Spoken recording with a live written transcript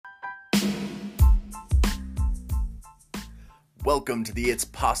Welcome to the It's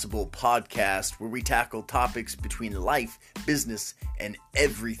Possible podcast, where we tackle topics between life, business, and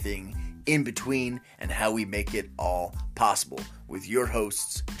everything in between, and how we make it all possible, with your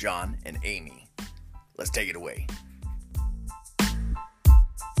hosts, John and Amy. Let's take it away.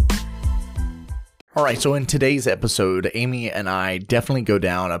 All right, so in today's episode, Amy and I definitely go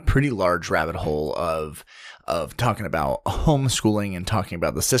down a pretty large rabbit hole of talking about homeschooling and talking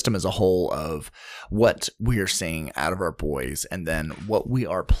about the system as a whole, of what we are seeing out of our boys, and then what we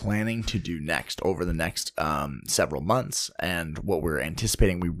are planning to do next over the next several months, and what we're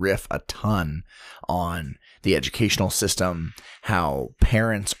anticipating. We riff a ton on the educational system, how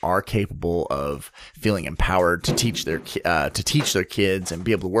parents are capable of feeling empowered to teach their kids and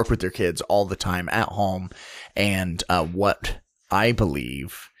be able to work with their kids all the time at home, and what I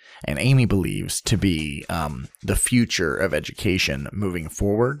believe and Amy believes to be the future of education moving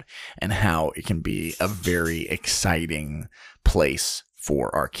forward, and how it can be a very exciting place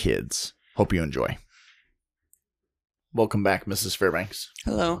for our kids. Hope you enjoy. Welcome back, Mrs. Fairbanks.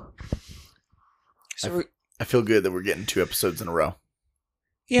 Hello. So I feel good that we're getting 2 episodes in a row.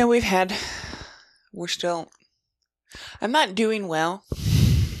 Yeah, I'm not doing well.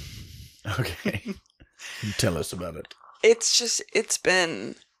 Okay. Tell us about it. It's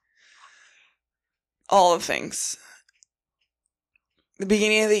been all of things. The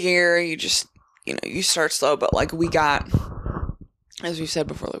beginning of the year, you start slow, but we got, as we've said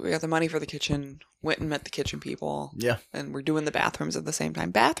before, we got the money for the kitchen, went and met the kitchen people. Yeah. And we're doing the bathrooms at the same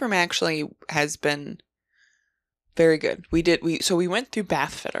time. Bathroom actually has been very good. We went through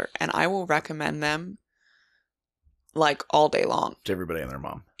Bath Fitter, and I will recommend them all day long. To everybody and their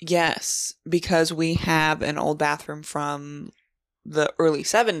mom. Yes, because we have an old bathroom from the early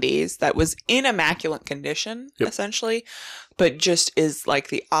 70s that was in immaculate condition, essentially, but just is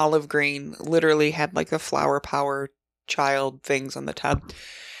the olive green, literally had the flower power child things on the tub.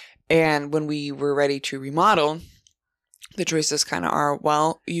 And when we were ready to remodel, the choices kind of are,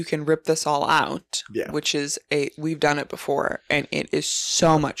 well, you can rip this all out, which is we've done it before, and it is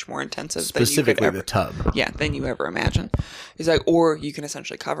so much more intensive. Specifically the tub. Yeah, than you ever imagine. It's or you can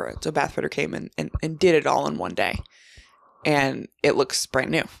essentially cover it. So Bath Fitter came in and did it all in one day. And it looks brand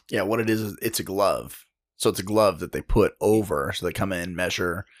new. Yeah, what it is it's a glove. So it's a glove that they put over. So they come in,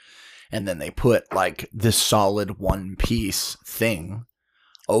 measure, and then they put this solid one-piece thing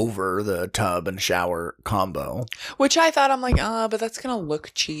over the tub and shower combo. Which I thought, I'm but that's going to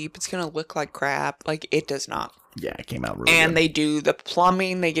look cheap. It's going to look like crap. It does not. Yeah, it came out really And good. they do the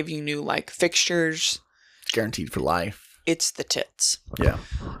plumbing. They give you new, fixtures. It's guaranteed for life. It's the tits. Yeah.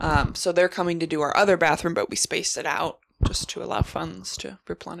 So they're coming to do our other bathroom, but we spaced it out just to allow funds to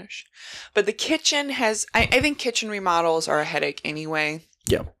replenish. But the kitchen has, I think kitchen remodels are a headache anyway.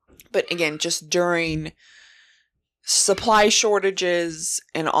 Yeah. But again, just during supply shortages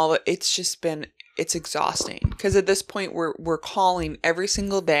and all, it's exhausting. Because at this point, we're calling every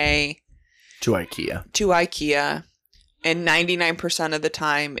single day to IKEA. And 99% of the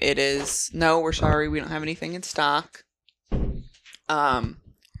time it is, no, we're sorry, we don't have anything in stock.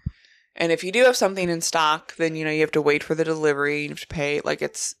 And if you do have something in stock, then, you have to wait for the delivery. You have to pay.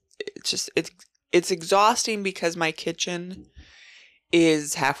 It's exhausting because my kitchen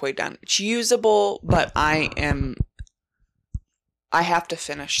is halfway done. It's usable, but I have to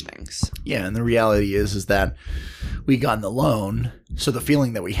finish things. Yeah, and the reality is that we got the loan. So the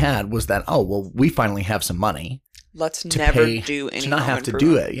feeling that we had was that, we finally have some money. Let's never do anything. To not have to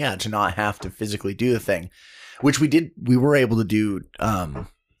do it. Yeah, to not have to physically do the thing, which we did. We were able to do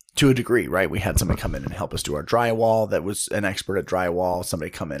to a degree, right? We had somebody come in and help us do our drywall that was an expert at drywall. Somebody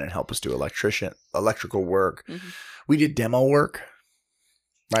come in and help us do electrical work. Mm-hmm. We did demo work,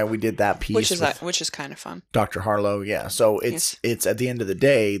 right? We did that piece. Which is kind of fun. Dr. Harlow, yeah. So it's at the end of the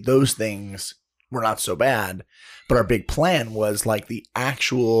day, those things were not so bad. But our big plan was the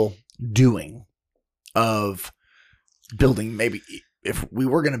actual doing of building. Maybe if we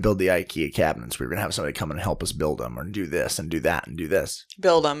were going to build the IKEA cabinets, we were going to have somebody come and help us build them, or do this and do that and do this.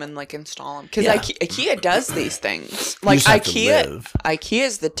 Build them and install them. Because IKEA does these things. IKEA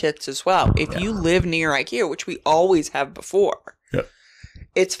is the tits as well. If you live near IKEA, which we always have before,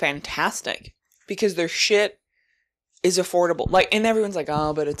 it's fantastic because their shit is affordable. And everyone's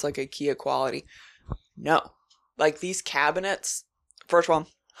but it's IKEA quality. No. These cabinets, first of all.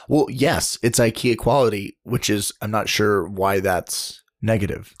 Well, yes, it's IKEA quality, which is, I'm not sure why that's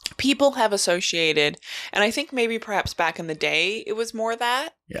negative. People have associated, and I think maybe perhaps back in the day it was more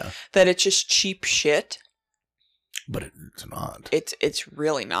that. Yeah. That it's just cheap shit. But it's not. It's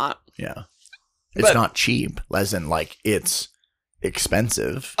really not. Yeah. It's not cheap, as in it's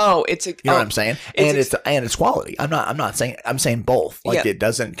expensive. Oh, you know what I'm saying? And it's quality. I'm saying both. Like it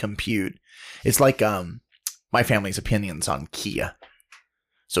doesn't compute. It's like my family's opinions on Kia.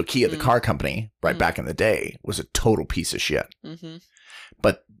 So Kia, the car company, back in the day, was a total piece of shit. Mm-hmm.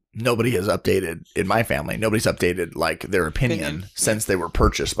 But nobody has updated in my family. Nobody's updated like their opinion since they were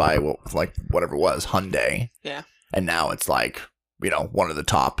purchased by whatever it was, Hyundai. Yeah. And now it's like, one of the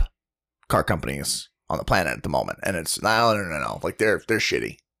top car companies on the planet at the moment. And it's no. Like they're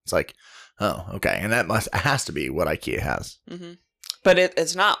shitty. It's like, oh, okay. And that has to be what IKEA has. Mm-hmm. But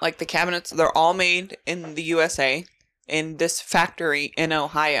it's not like the cabinets. They're all made in the USA in this factory in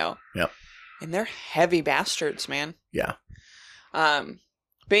Ohio. Yep. And they're heavy bastards, man. Yeah. But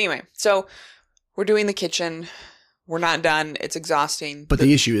anyway, so we're doing the kitchen. We're not done. It's exhausting. But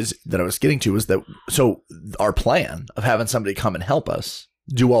the issue is that I was getting to is that, so our plan of having somebody come and help us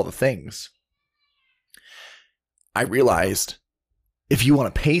do all the things, I realized if you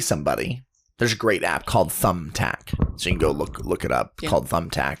want to pay somebody, there's a great app called Thumbtack. So you can go look it up, called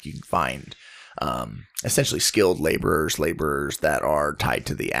Thumbtack. You can find essentially skilled laborers that are tied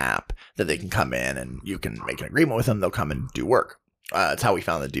to the app that they can come in and you can make an agreement with them. They'll come and do work. It's how we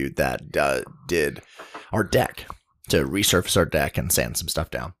found the dude that did our deck, to resurface our deck and sand some stuff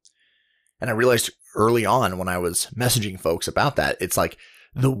down. And I realized early on when I was messaging folks about that, it's like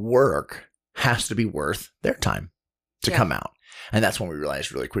the work has to be worth their time to come out. And that's when we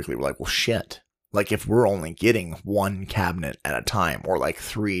realized really quickly, we're like, well, shit. Like if we're only getting one cabinet at a time or like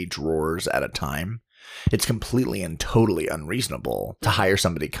 3 drawers at a time, it's completely and totally unreasonable to hire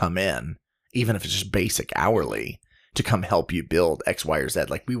somebody to come in, even if it's just basic hourly, to come help you build X, Y, or Z.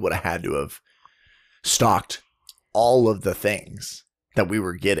 Like we would have had to have stocked all of the things that we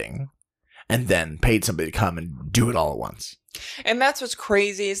were getting and then paid somebody to come and do it all at once. And that's what's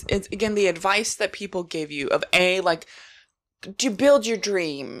crazy is, it's again, the advice that people give you of like, do build your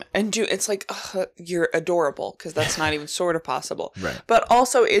dream and it's like, you're adorable because that's not even sort of possible. Right. But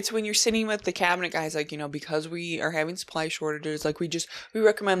also it's when you're sitting with the cabinet guys, like, because we are having supply shortages, like we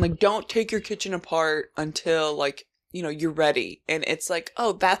recommend like, don't take your kitchen apart until like, you're ready. And it's like,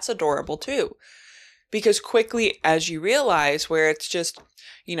 oh, that's adorable too. Because quickly as you realize where it's just,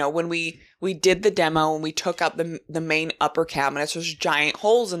 when we did the demo and we took out the main upper cabinets, there's giant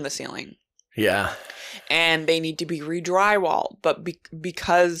holes in the ceiling. Yeah. And they need to be re-drywalled, but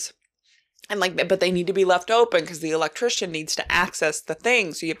but they need to be left open because the electrician needs to access the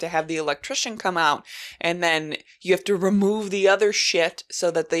thing. So you have to have the electrician come out and then you have to remove the other shit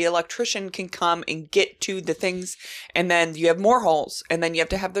so that the electrician can come and get to the things. And then you have more holes and then you have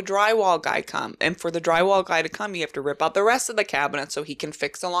to have the drywall guy come. And for the drywall guy to come, you have to rip out the rest of the cabinet so he can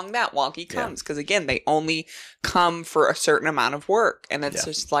fix along that while he comes. Because again, they only come for a certain amount of work. And it's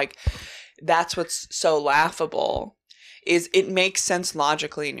just like, that's what's so laughable. Is it makes sense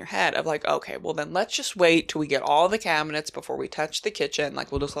logically in your head of like, okay, well then let's just wait till we get all the cabinets before we touch the kitchen.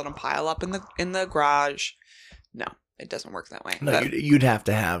 Like we'll just let them pile up in the garage. No, it doesn't work that way. No, you'd have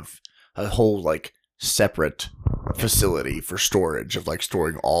to have a whole like separate facility for storage of like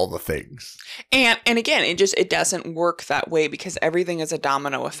storing all the things. And again, it doesn't work that way because everything is a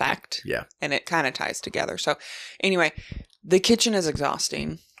domino effect. Yeah. And it kind of ties together. So anyway, the kitchen is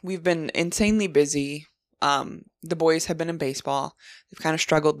exhausting. We've been insanely busy. The boys have been in baseball. They've kind of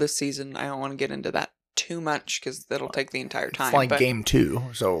struggled this season. I don't want to get into that too much because that'll take the entire time. It's like game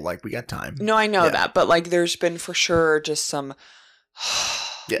 2, so like we got time. No, I know that, but like there's been for sure just some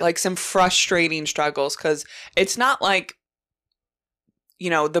like some frustrating struggles because it's not like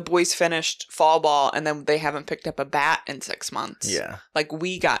the boys finished fall ball and then they haven't picked up a bat in 6 months. Yeah. Like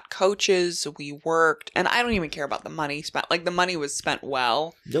we got coaches, we worked, and I don't even care about the money spent. Like the money was spent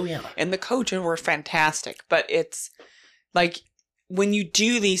well. Oh, yeah. And the coaches were fantastic. But it's like when you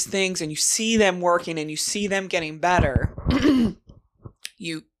do these things and you see them working and you see them getting better,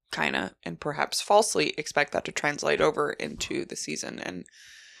 you kind of, and perhaps falsely, expect that to translate over into the season. And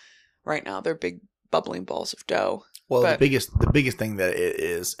right now they're big bubbling balls of dough. Well, the biggest thing that it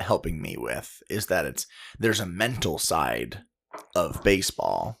is helping me with is that there's a mental side of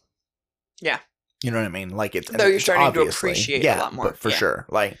baseball. Yeah. You know what I mean? Like though you're starting to appreciate it a lot more. But for sure.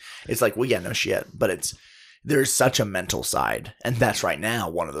 Like it's like, well, yeah, no shit. But there's such a mental side. And that's right now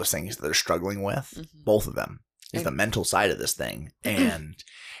one of those things that they're struggling with. Mm-hmm. Both of them is the mental side of this thing. And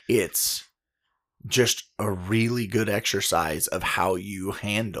it's just a really good exercise of how you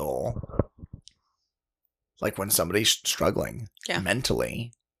handle like when somebody's struggling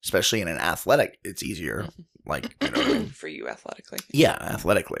mentally, especially in an athletic, it's easier. Like, for you athletically. Yeah,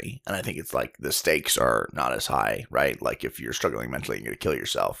 athletically. And I think it's like the stakes are not as high, right? Like if you're struggling mentally, you're going to kill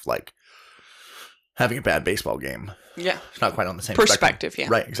yourself. Like having a bad baseball game. Yeah. It's not quite on the same perspective.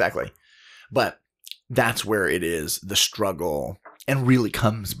 spectrum. Yeah. Right, exactly. But that's where it is the struggle and really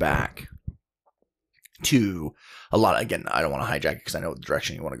comes back to a lot. Again, I don't want to hijack it because I know the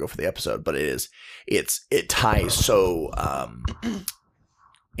direction you want to go for the episode, but it ties so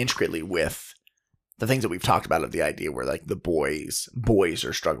intricately with the things that we've talked about of the idea where like the boys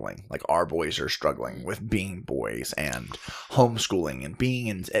are struggling, like our boys are struggling with being boys and homeschooling and being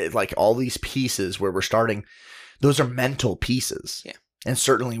in like all these pieces where we're starting. Those are mental pieces. Yeah. And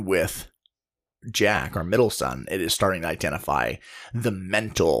certainly with Jack, our middle son, it is starting to identify the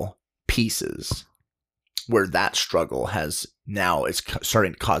mental pieces where that struggle has now is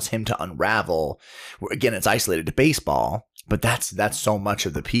starting to cause him to unravel. Again, it's isolated to baseball, but that's so much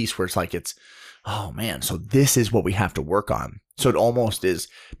of the piece where it's like, oh man, so this is what we have to work on. So it almost is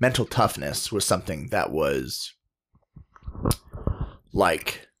mental toughness was something that was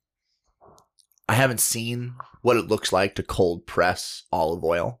like, I haven't seen what it looks like to cold press olive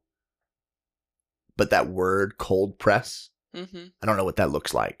oil, but that word cold press, I don't know what that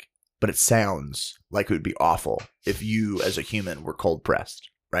looks like, but it sounds like it would be awful if you as a human were cold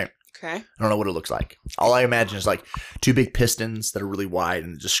pressed, right? Okay. I don't know what it looks like. All I imagine is like two big pistons that are really wide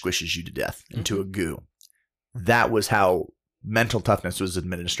and it just squishes you to death into a goo. That was how mental toughness was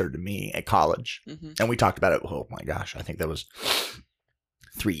administered to me at college. And we talked about it. Oh my gosh. I think that was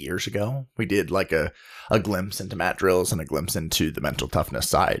 3 years ago. We did like a glimpse into mat drills and a glimpse into the mental toughness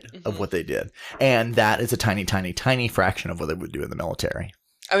side of what they did. And that is a tiny, tiny, tiny fraction of what they would do in the military.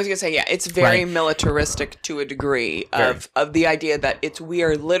 I was going to say, yeah, it's very militaristic to a degree of the idea that we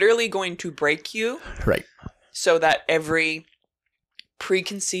are literally going to break you. Right. So that every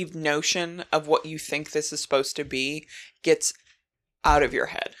preconceived notion of what you think this is supposed to be gets out of your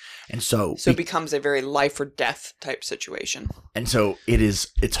head. And so it becomes a very life or death type situation. And so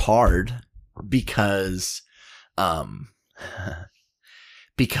it's hard because I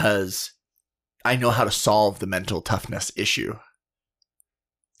know how to solve the mental toughness issue.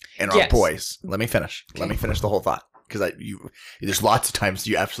 And our boys, let me finish. Okay. Let me finish the whole thought because there's lots of times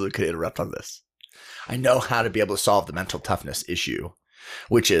you absolutely could interrupt on this. I know how to be able to solve the mental toughness issue,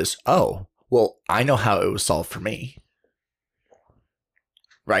 which is, I know how it was solved for me.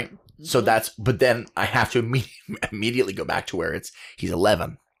 Right. So but then I have to immediately go back to where he's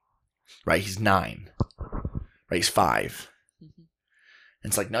 11, right? He's 9, right? He's 5. And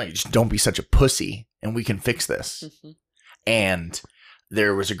it's like, no, you just don't be such a pussy and we can fix this. And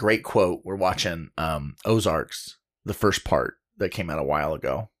there was a great quote. We're watching Ozarks, the first part that came out a while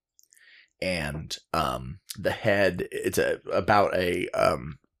ago. And the head, it's about a...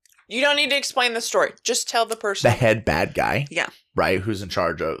 you don't need to explain the story. Just tell the person. The head bad guy. Yeah. Right? Who's in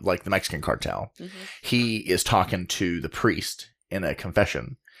charge of like the Mexican cartel. He is talking to the priest in a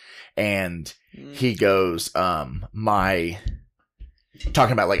confession. And he goes, talking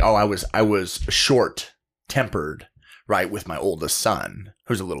about like, I was short-tempered. Right, with my oldest son,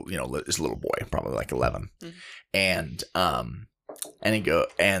 who's is a little boy, probably like 11, and the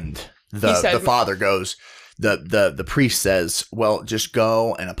father goes, the priest says, well, just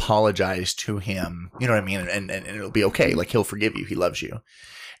go and apologize to him, you know what I mean, and it'll be okay, like he'll forgive you, he loves you,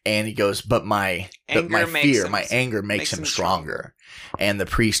 and he goes, but my anger makes him stronger, and the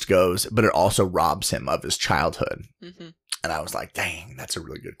priest goes, but it also robs him of his childhood, and I was like, dang, that's a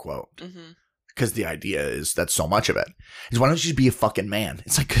really good quote. Because the idea is that so much of it is why don't you just be a fucking man?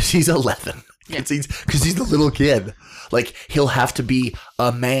 It's like because he's 11. Yeah. Because he's the little kid. Like he'll have to be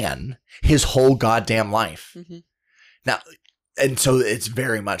a man his whole goddamn life. Now, and so it's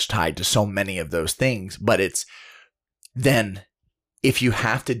very much tied to so many of those things. But it's then if you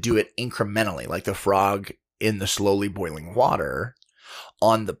have to do it incrementally, like the frog in the slowly boiling water,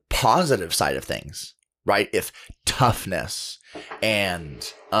 on the positive side of things, right? If toughness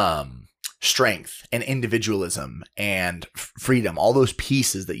and strength and individualism and freedom, all those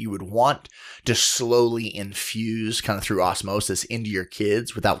pieces that you would want to slowly infuse kind of through osmosis into your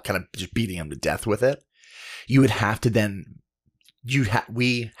kids without kind of just beating them to death with it, you would have to then,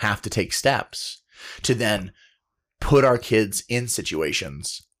 we have to take steps to then put our kids in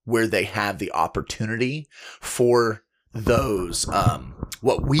situations where they have the opportunity for those,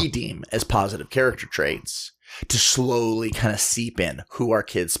 what we deem as positive character traits to slowly kind of seep in who our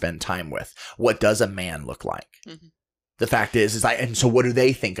kids spend time with. What does a man look like? The fact is and so what do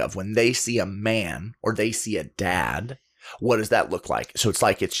they think of when they see a man or they see a dad? What does that look like? So it's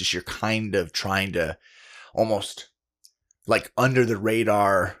like, it's just, you're kind of trying to almost like under the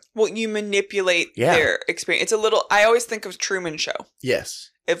radar. Well, you manipulate their experience. It's a little, I always think of Truman Show.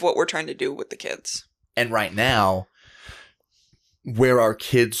 Yes. Of what we're trying to do with the kids. And right now, where our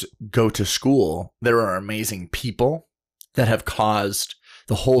kids go to school, there are amazing people that have caused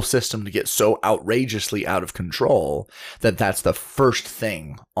the whole system to get so outrageously out of control that that's the first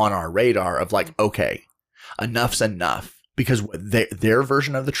thing on our radar of like, okay, enough's enough. Because their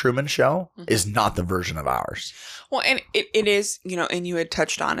version of the Truman Show is not the version of ours. Well, and it is, and you had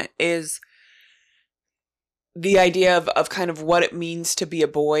touched on it, is the idea of kind of what it means to be a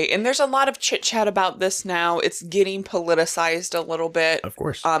boy. And there's a lot of chit chat about this now. It's getting politicized a little bit. Of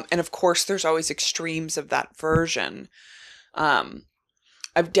course. And of course, there's always extremes of that version.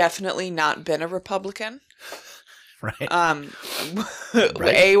 I've definitely not been a Republican. Right.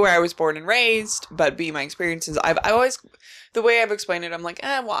 Right. A, where I was born and raised, but B, my experiences. I always, the way I've explained it, I'm like,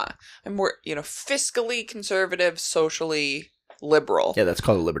 why? I'm more, fiscally conservative, socially liberal. Yeah, that's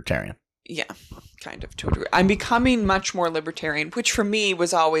called a libertarian. Yeah, kind of to a degree. I'm becoming much more libertarian, which for me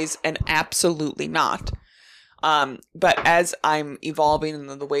was always an absolutely not. But as I'm evolving and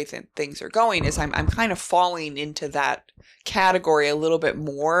the way things are going, is I'm kind of falling into that category a little bit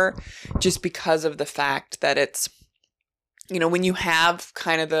more, just because of the fact that it's, when you have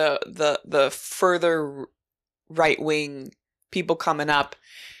kind of the further right wing people coming up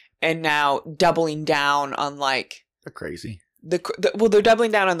and now doubling down on like the crazy. Well, they're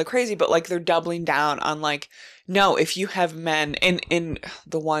doubling down on the crazy, but like they're doubling down on like, no, if you have men and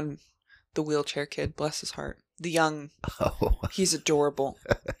the wheelchair kid, bless his heart. The young, he's adorable.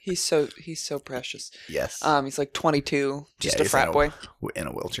 He's so precious. Yes. He's like 22, just a frat boy. In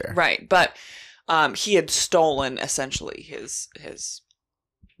a wheelchair. Right. But he had stolen essentially his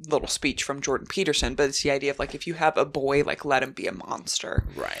little speech from Jordan Peterson, but it's the idea of like, if you have a boy, like let him be a monster.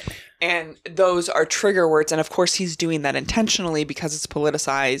 Right. And those are trigger words. And of course he's doing that intentionally because it's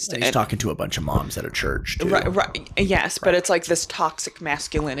politicized. He's talking to a bunch of moms at a church too. Right. Yes. Right. But it's like this toxic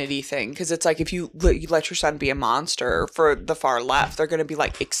masculinity thing. Cause it's like, if you let your son be a monster, for the far left, they're going to be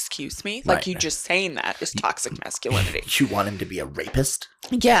like, excuse me? Like you just saying that is toxic masculinity. You want him to be a rapist?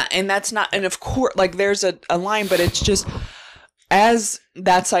 Yeah. And that's not, and of course, like there's a line, but it's just, as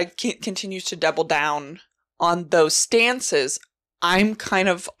that side continues to double down on those stances, I'm kind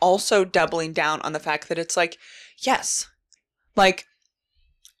of also doubling down on the fact that it's like, yes, like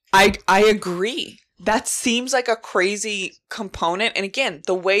I agree. That seems like a crazy component. And again,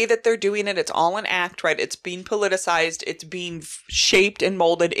 the way that they're doing it, it's all an act, right? It's being politicized. It's being shaped and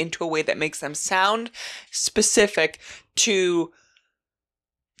molded into a way that makes them sound specific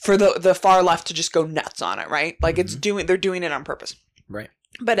for the far left to just go nuts on it, right? Like they're doing it on purpose. Right.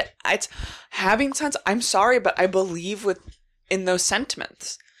 But it's having sons, I'm sorry, but I believe in those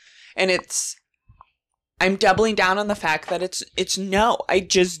sentiments. And I'm doubling down on the fact that it's no, I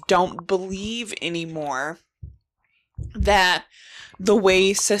just don't believe anymore that the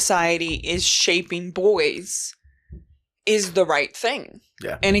way society is shaping boys is the right thing.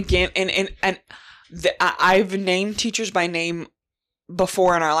 Yeah. And again, I've named teachers by name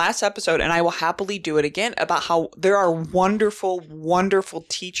before in our last episode, and I will happily do it again, about how there are wonderful, wonderful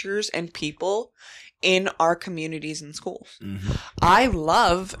teachers and people in our communities and schools. Mm-hmm. I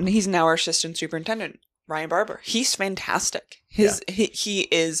love, and he's now our assistant superintendent, Ryan Barber. He's fantastic. He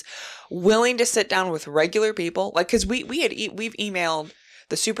is willing to sit down with regular people, like, because we've emailed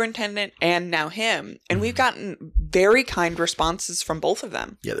the superintendent and now him, and we've gotten very kind responses from both of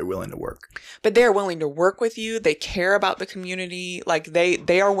them. Yeah, they're willing to work. But they're willing to work with you. They care about the community. Like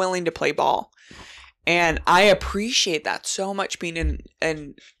they are willing to play ball. And I appreciate that so much, being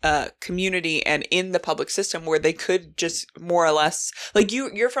in a community and in the public system where they could just more or less, like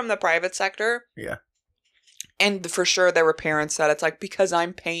you're from the private sector. Yeah. And for sure there were parents that it's like, because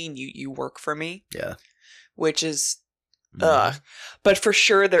I'm paying you, you work for me. Yeah. Which is, but for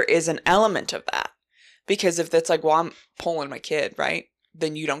sure there is an element of that, because if it's like, well, I'm pulling my kid, right?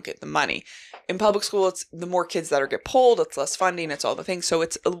 Then you don't get the money. In public school, it's the more kids that get pulled, it's less funding, it's all the things. So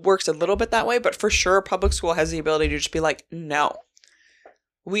it works a little bit that way, but for sure public school has the ability to just be like, no,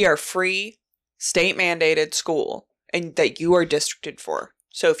 we are free, state mandated school, and that you are districted for.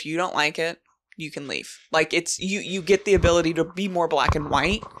 So if you don't like it, you can leave. Like it's, you get the ability to be more black and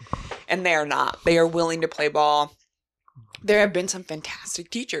white, and they are not. They are willing to play ball. There have been some fantastic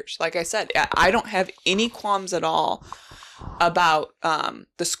teachers. Like I said, I don't have any qualms at all about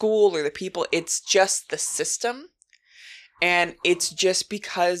the school or the people. It's just the system. And it's just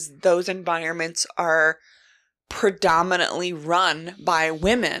because those environments are predominantly run by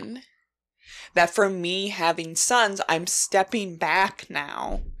women that for me having sons, I'm stepping back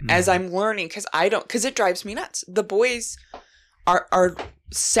now as I'm learning, because it drives me nuts. The boys are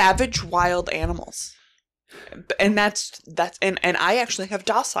savage, wild animals. And that's and I actually have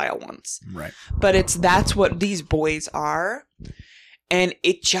docile ones. Right. But that's what these boys are. And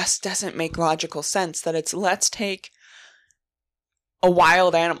it just doesn't make logical sense that it's, let's take a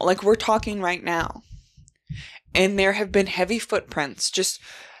wild animal, like we're talking right now, and there have been heavy footprints, just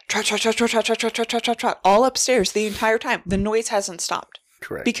trot, trot, trot, trot, trot, trot, trot, trot, trot, trot, all upstairs the entire time. The noise hasn't stopped.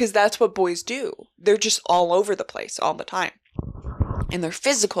 Correct. Because that's what boys do. They're just all over the place all the time. And they're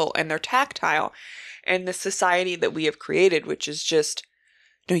physical and they're tactile. And the society that we have created, which is just,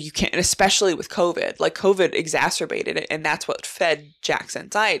 no, you can't, especially with COVID. Like, COVID exacerbated it, and that's what fed Jack's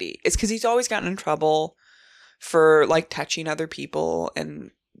anxiety. It's because he's always gotten in trouble for, like, touching other people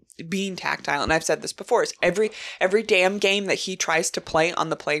and being tactile. And I've said this before, is every damn game that he tries to play on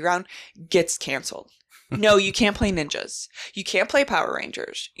the playground gets canceled. No, you can't play ninjas. You can't play Power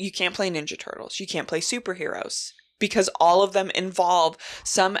Rangers. You can't play Ninja Turtles. You can't play superheroes. Because all of them involve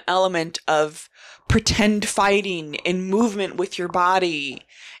some element of pretend fighting and movement with your body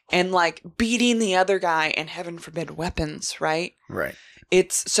and, like, beating the other guy and, heaven forbid, weapons, right? Right.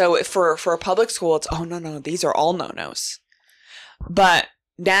 It's so for a public school, it's, oh, no, these are all no-nos. But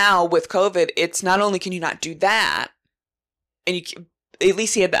now with COVID, it's not only can you not do that, and at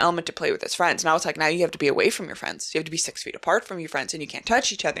least he had the element to play with his friends. Now it's like, now you have to be away from your friends. You have to be 6 feet apart from your friends, and you can't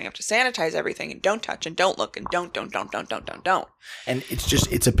touch each other. You have to sanitize everything, and don't touch, and don't look, and don't. And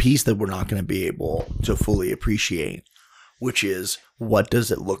it's a piece that we're not going to be able to fully appreciate, which is, what does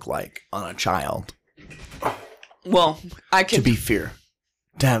it look like on a child? Well, to be fear,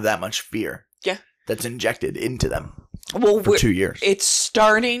 to have that much fear. Yeah. That's injected into them. Well, for 2 years. It's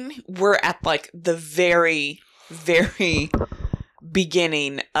starting. We're at, like, the very, very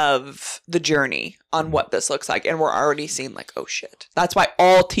beginning of the journey on what this looks like, and we're already seeing, like, oh shit. That's why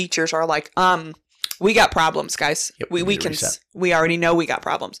all teachers are like, we got problems, guys. Yep, we already know we got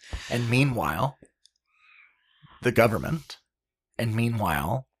problems. And meanwhile, the government, and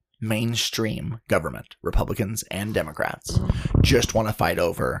meanwhile, mainstream government, Republicans and Democrats, just want to fight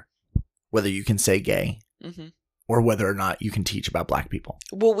over whether you can say gay, or whether or not you can teach about black people.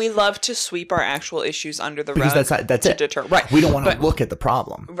 Well, we love to sweep our actual issues under the rug. Because that's it. Deter. Right. We don't want to look at the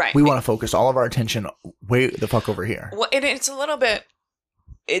problem. Right. We want to focus all of our attention way the fuck over here. Well, and it's a little bit,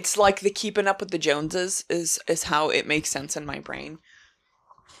 it's like the keeping up with the Joneses is how it makes sense in my brain.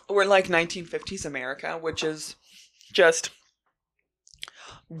 We're like 1950s America, which is just,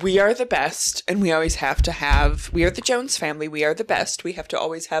 we are the best, and we always have to have, we are the Jones family, we are the best. We have to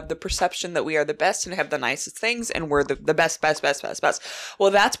always have the perception that we are the best and have the nicest things, and we're the best.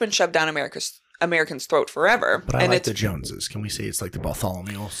 Well, that's been shoved down Americans' throat forever. But I like the Joneses. Can we say it's like the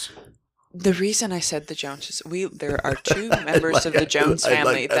Bartholomews? The reason I said the Joneses, there are two members of the Jones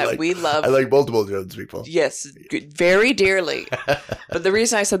family we love. I like multiple Jones people. Yes, very dearly. But the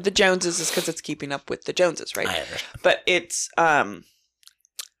reason I said the Joneses is because it's keeping up with the Joneses, right? I understand. But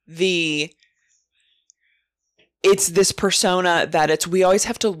it's this persona that we always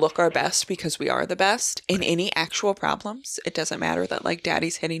have to look our best because we are the best. In any actual problems, it doesn't matter that, like,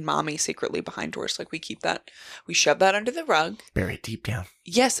 daddy's hitting mommy secretly behind doors. Like, we shove that under the rug. Bury it deep down.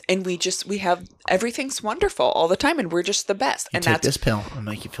 Yes, and we have, everything's wonderful all the time, and we're just the best. And take this pill and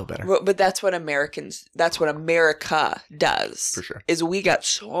make you feel better. But that's what America does. For sure. Is we got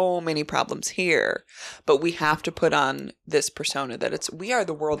so many problems here, but we have to put on this persona that we are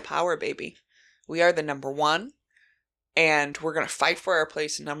the world power, baby. We are the number one. And we're going to fight for our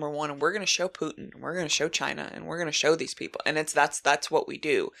place in number one, and we're going to show Putin, and we're going to show China, and we're going to show these people. And that's what we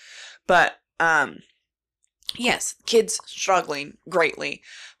do. But, yes, kids struggling greatly.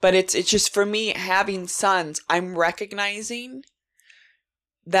 But it's just, for me, having sons, I'm recognizing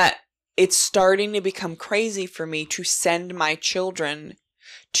that it's starting to become crazy for me to send my children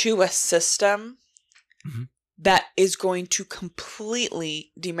to a system that is going to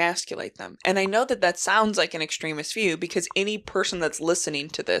completely demasculate them. And I know that sounds like an extremist view, because any person that's listening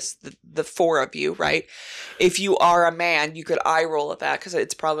to this, the four of you, right? If you are a man, you could eye roll at that, because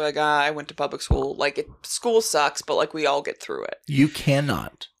it's probably like, I went to public school. Like, school sucks, but, like, we all get through it. You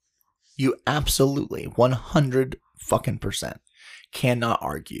cannot. You absolutely 100% cannot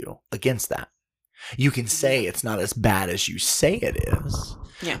argue against that. You can say it's not as bad as you say it is.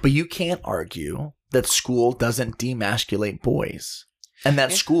 Yeah. But you can't argue that school doesn't demasculate boys, and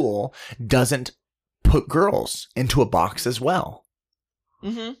that school doesn't put girls into a box as well.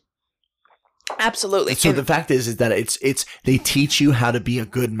 Absolutely. So the fact is that it's they teach you how to be a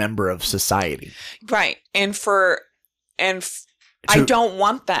good member of society. Right. I don't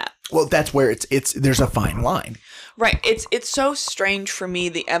want that. Well, that's where it's there's a fine line. Right. It's so strange for me,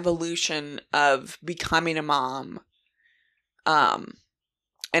 the evolution of becoming a mom.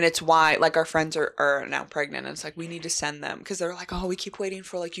 And it's why, like, our friends are now pregnant, and it's like, we need to send them, because they're like, oh, we keep waiting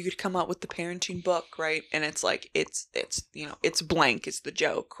for, like, you could come out with the parenting book, right? And it's like, it's it's blank is the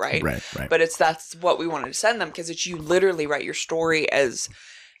joke, right? Right. But that's what we wanted to send them, because it's you literally write your story as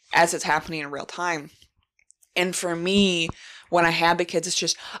it's happening in real time. And for me, when I had the kids, it's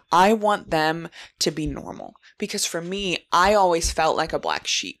just, I want them to be normal. Because for me, I always felt like a black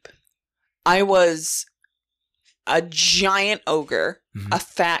sheep. I was a giant ogre, a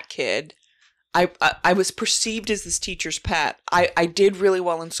fat kid. I was perceived as this teacher's pet. I did really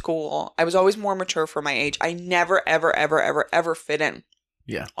well in school. I was always more mature for my age. I never, ever, ever, ever, ever fit in.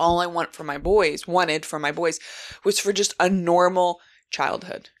 Yeah. All I wanted for my boys was for just a normal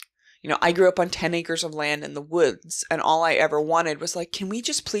childhood. I grew up on 10 acres of land in the woods, and all I ever wanted was like, can we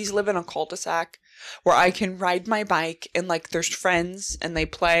just please live in a cul-de-sac where I can ride my bike and like there's friends and they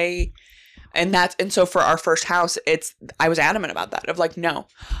play. And so for our first house, I was adamant about that, of like, no,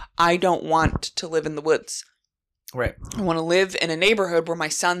 I don't want to live in the woods. Right. I want to live in a neighborhood where my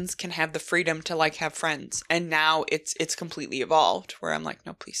sons can have the freedom to like have friends. And now it's completely evolved where I'm like,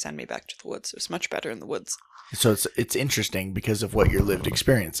 no, please send me back to the woods. It was much better in the woods. So it's interesting because of what your lived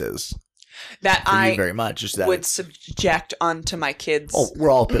experience is. That for I you very much is that would subject onto my kids. Oh, we're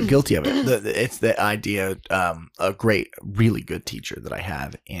all guilty of it. It's the idea. A really good teacher that I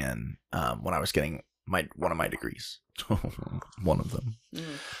had in when I was getting one of my degrees, one of them.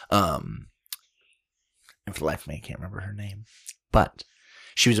 And for the life of me, I can't remember her name, but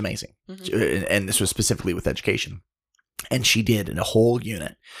she was amazing, and this was specifically with education. And she did in a whole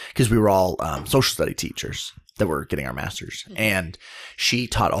unit because we were all social study teachers that were getting our masters. And she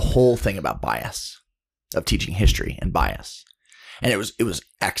taught a whole thing about bias, of teaching history and bias. And it was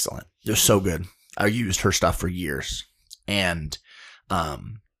excellent. It was so good. I used her stuff for years. And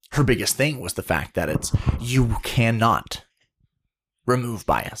her biggest thing was the fact that you cannot remove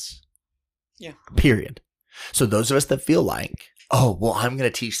bias. Yeah. Period. So those of us that feel like, oh, well, I'm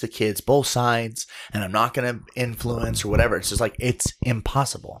going to teach the kids both sides and I'm not going to influence or whatever. It's just like, it's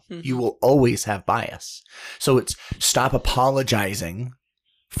impossible. You will always have bias. So it's stop apologizing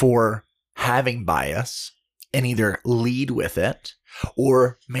for having bias and either lead with it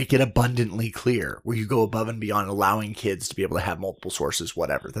or make it abundantly clear where you go above and beyond allowing kids to be able to have multiple sources,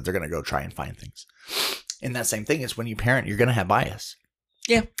 whatever, that they're going to go try and find things. And that same thing is when you parent, you're going to have bias.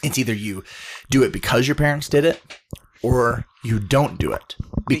 Yeah. It's either you do it because your parents did it or you don't do it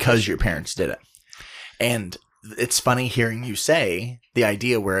because your parents did it. And it's funny hearing you say the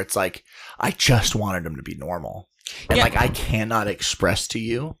idea where it's like, I just wanted them to be normal. And like, I cannot express to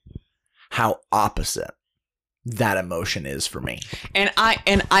you how opposite that emotion is for me. And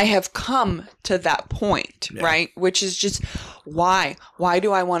I have come to that point, right? Which is just why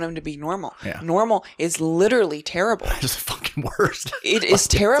do I want them to be normal? Yeah. Normal is literally terrible. It's the fucking worst. It is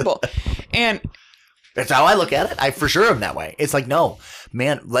terrible. And that's how I look at it. I for sure am that way. It's like, no,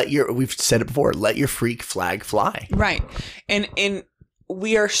 man, we've said it before, let your freak flag fly. Right. And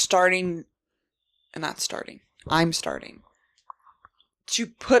we are I'm starting to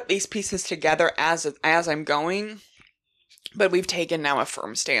put these pieces together as I'm going. But we've taken now a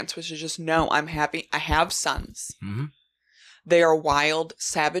firm stance, which is just, no, I'm happy. I have sons. Mm-hmm. They are wild,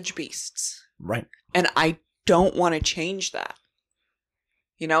 savage beasts. Right. And I don't want to change that.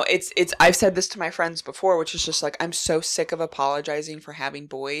 I've said this to my friends before, which is just like, I'm so sick of apologizing for having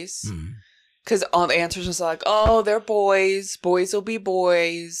boys. Because all the answers is like, oh, they're boys. Boys will be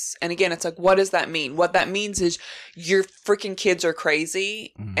boys. And again, it's like, what does that mean? What that means is your freaking kids are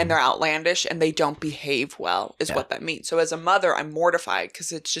crazy and they're outlandish and they don't behave well is what that means. So as a mother, I'm mortified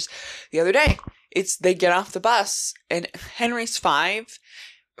because it's just the other day, they get off the bus and Henry's 5.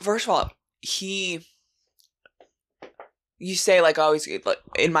 First of all, you say like, oh,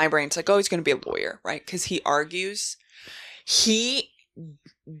 in my brain, it's like, oh, he's going to be a lawyer, right? Because he argues. He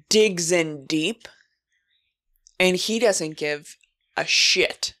digs in deep and he doesn't give a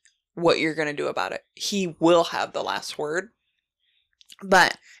shit what you're going to do about it. He will have the last word.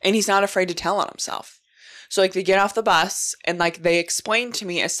 And he's not afraid to tell on himself. So like they get off the bus and like they explain to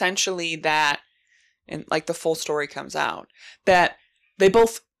me essentially that, and like the full story comes out, that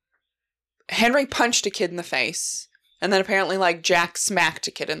Henry punched a kid in the face. And then apparently, like, Jack smacked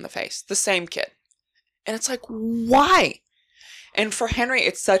a kid in the face. The same kid. And it's like, why? And for Henry,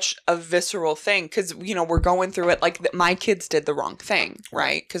 it's such a visceral thing. Because, we're going through it like my kids did the wrong thing,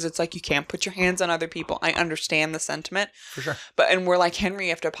 right? Because it's like, you can't put your hands on other people. I understand the sentiment. For sure. And we're like, Henry,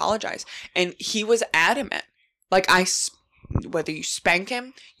 you have to apologize. And he was adamant. Like, whether you spank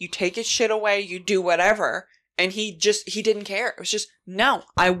him, you take his shit away, you do whatever. And he didn't care. It was just, no,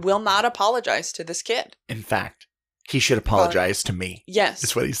 I will not apologize to this kid. In fact, He should apologize to me. Yes.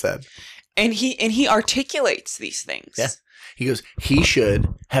 That's what he said. And he articulates these things. Yeah. He goes, he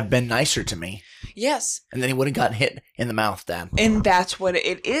should have been nicer to me. Yes. And then he wouldn't gotten hit in the mouth, Dad. And that's what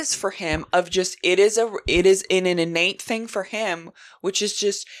it is for him, of just, it is in an innate thing for him, which is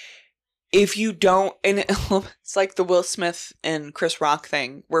just, if you don't, and it's like the Will Smith and Chris Rock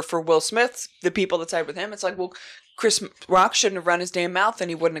thing, where for Will Smith, the people that side with him, it's like, well, Chris Rock shouldn't have run his damn mouth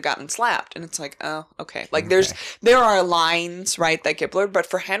and he wouldn't have gotten slapped. And it's like, oh, okay. Like there are lines, right, that get blurred. But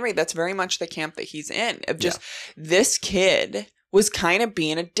for Henry, that's very much the camp that he's in. Of just, this kid was kind of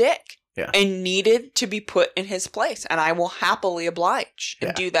being a dick. Yeah. And needed to be put in his place. And I will happily oblige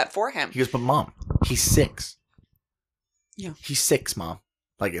and do that for him. He goes, but Mom, he's 6. Yeah. He's 6, Mom.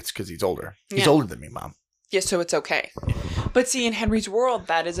 Like, it's because he's older. He's older than me, Mom. Yeah, so it's okay. But see, in Henry's world,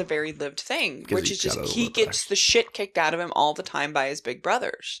 that is a very lived thing, which is just he gets the shit kicked out of him all the time by his big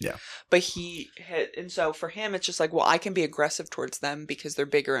brothers. Yeah. But and so for him, it's just like, well, I can be aggressive towards them because they're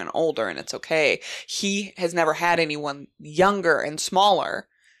bigger and older and it's okay. He has never had anyone younger and smaller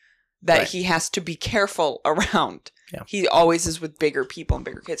that he has to be careful around. Yeah. He always is with bigger people and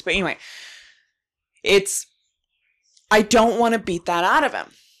bigger kids. But anyway, I don't want to beat that out of him.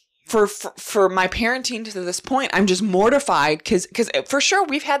 For my parenting to this point, I'm just mortified because for sure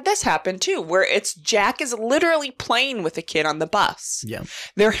we've had this happen too, where it's Jack is literally playing with a kid on the bus. Yeah.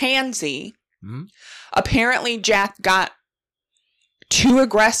 They're handsy. Mm-hmm. Apparently Jack got too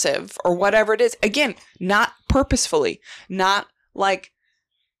aggressive or whatever it is. Again, not purposefully, not like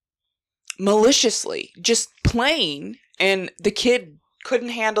maliciously, just playing, and the kid couldn't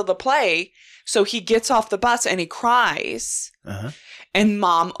handle the play, so he gets off the bus and he cries, and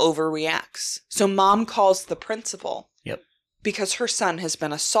Mom overreacts. So Mom calls the principal. Yep. Because her son has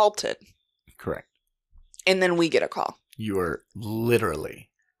been assaulted. Correct. And then we get a call. You are literally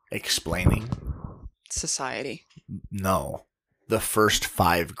explaining society. No. The first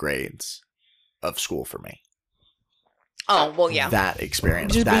 5 grades of school for me. Oh, well, yeah. That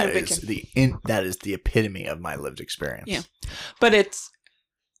experience. That is the epitome of my lived experience. Yeah. But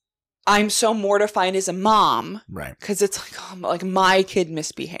I'm so mortified as a mom. Right. Because it's like my kid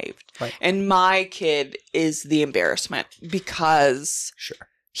misbehaved. Right. And my kid is the embarrassment because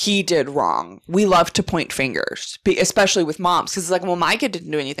he did wrong. We love to point fingers, especially with moms. Because it's like, well, my kid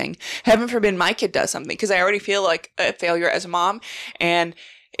didn't do anything. Heaven forbid my kid does something. Because I already feel like a failure as a mom. And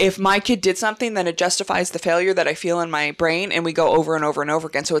if my kid did something, then it justifies the failure that I feel in my brain, and we go over and over and over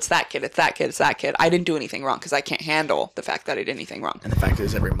again. So it's that kid, it's that kid, it's that kid. I didn't do anything wrong because I can't handle the fact that I did anything wrong. And the fact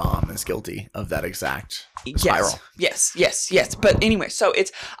is every mom is guilty of that exact spiral. Yes. But anyway, so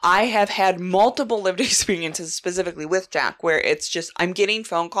I have had multiple lived experiences specifically with Jack where it's just I'm getting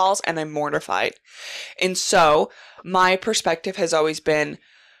phone calls and I'm mortified. And so my perspective has always been,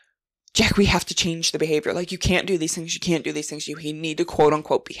 Jack, we have to change the behavior. Like, you can't do these things. You can't do these things. You need to quote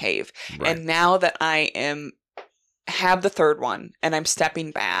unquote behave. Right. And now that I have the third one and I'm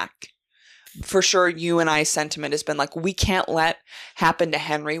stepping back, for sure, you and I's sentiment has been like, we can't let happen to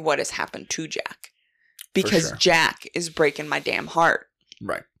Henry what has happened to Jack, because Jack is breaking my damn heart.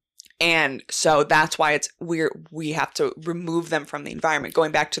 Right. And so that's why we have to remove them from the environment.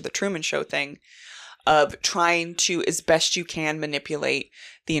 Going back to the Truman Show thing of trying to, as best you can, manipulate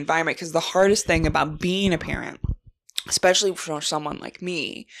the environment. Because the hardest thing about being a parent, especially for someone like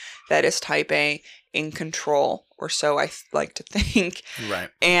me that is type A, in control, or so I like to think.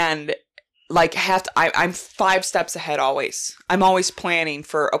 Right. And like I'm 5 steps ahead always. I'm always planning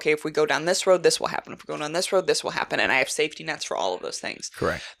for, okay, if we go down this road, this will happen. If we go down this road, this will happen. And I have safety nets for all of those things.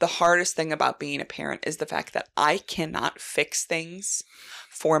 Correct. The hardest thing about being a parent is the fact that I cannot fix things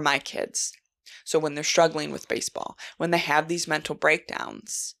for my kids. So when they're struggling with baseball, when they have these mental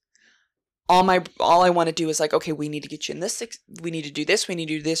breakdowns, all I want to do is like, okay, we need to get you in this. We need to do this. We need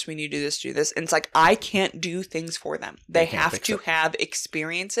to do this. We need to do this, do this. And it's like, I can't do things for them. They have to have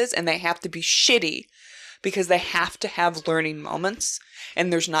experiences, and they have to be shitty because they have to have learning moments.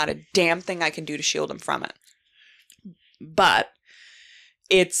 And there's not a damn thing I can do to shield them from it. But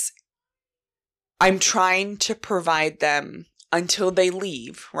I'm trying to provide them until they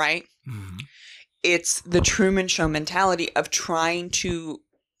leave, right? Mm-hmm. It's the Truman Show mentality of trying to,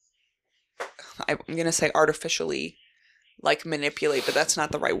 I'm going to say artificially, like manipulate, but that's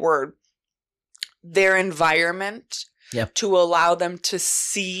not the right word, their environment to allow them to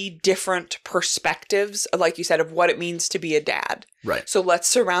see different perspectives, like you said, of what it means to be a dad. Right. So let's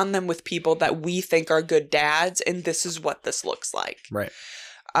surround them with people that we think are good dads, and this is what this looks like. Right.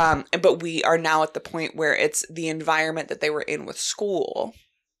 But we are now at the point where it's the environment that they were in with school.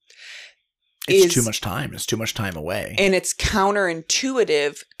 It's too much time. It's too much time away. And it's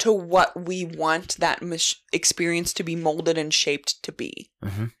counterintuitive to what we want that experience to be molded and shaped to be.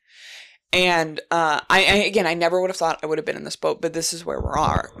 Mm-hmm. And I never would have thought I would have been in this boat, but this is where we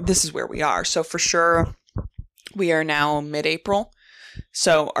are. This is where we are. So for sure, we are now mid-April.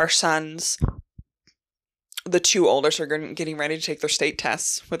 So our sons, the two oldest, are getting ready to take their state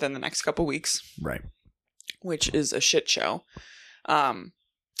tests within the next couple weeks. Right. Which is a shit show.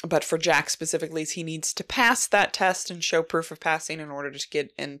 But for Jack specifically, he needs to pass that test and show proof of passing in order to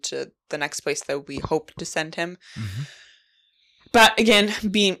get into the next place that we hope to send him. Mm-hmm. But again,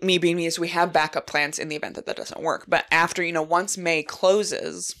 being me is we have backup plans in the event that doesn't work. But after, once May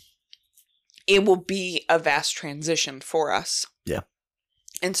closes, it will be a vast transition for us. Yeah.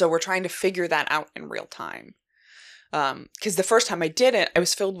 And so we're trying to figure that out in real time. Because the first time I did it, I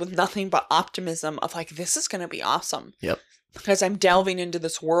was filled with nothing but optimism of like, this is going to be awesome. Yep. Because I'm delving into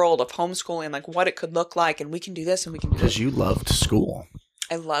this world of homeschooling, like what it could look like, and we can do this and we can do that. Because you loved school.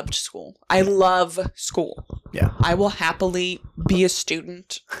 I loved school. I love school. Yeah. I will happily be a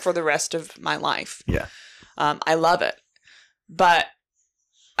student for the rest of my life. Yeah. I love it. But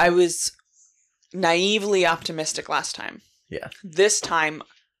I was naively optimistic last time. Yeah. This time,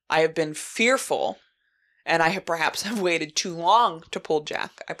 I have been fearful, and I have perhaps waited too long to pull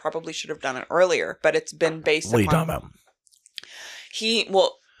Jack. I probably should have done it earlier, but it's been based upon... What are you talking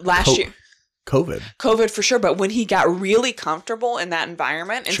about? Last year. COVID for sure, but when he got really comfortable in that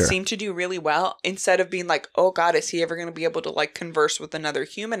environment and seemed to do really well, instead of being like, oh God, is he ever going to be able to like converse with another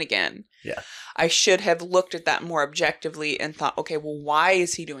human again? Yeah. I should have looked at that more objectively and thought, okay, well, why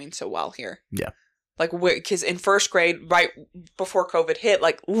is he doing so well here? Yeah. Like, because in first grade, right before COVID hit,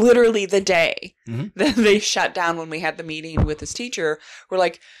 like literally the day that they shut down when we had the meeting with his teacher, we're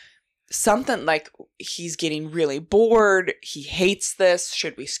like, something like he's getting really bored. He hates this.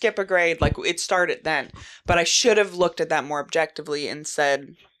 Should we skip a grade? Like it started then, but I should have looked at that more objectively and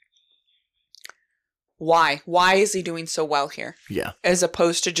said, why is he doing so well here? Yeah. As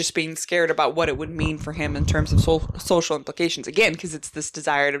opposed to just being scared about what it would mean for him in terms of social implications. Again, because it's this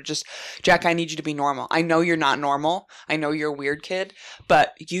desire of just, Jack, I need you to be normal. I know you're not normal. I know you're a weird kid,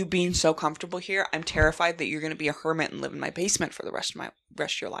 but you being so comfortable here, I'm terrified that you're going to be a hermit and live in my basement for the rest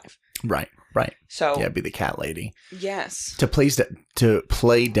of your life. Right. So yeah, be the cat lady. Yes. To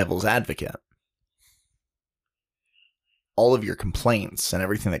play devil's advocate. All of your complaints and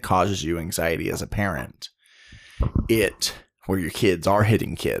everything that causes you anxiety as a parent, where your kids are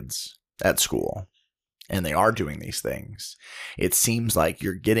hitting kids at school and they are doing these things, it seems like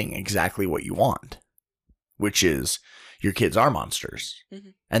you're getting exactly what you want, which is your kids are monsters. Mm-hmm.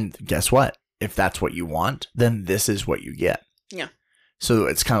 And guess what? If that's what you want, then this is what you get. Yeah. So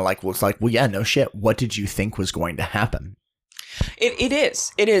it's kind of like, well, it's like, well, yeah, no shit. What did you think was going to happen? It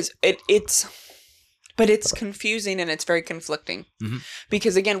is. But it's confusing and it's very conflicting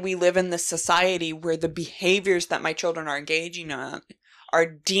because, again, we live in this society where the behaviors that my children are engaging on are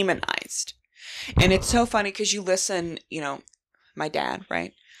demonized. And it's so funny because you listen, my dad,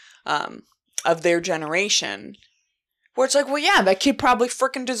 right, of their generation, where it's like, well, yeah, that kid probably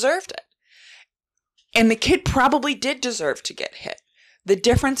freaking deserved it. And the kid probably did deserve to get hit. The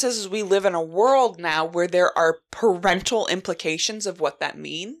difference is we live in a world now where there are parental implications of what that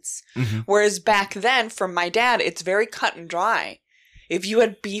means. Mm-hmm. Whereas back then, from my dad, it's very cut and dry. If you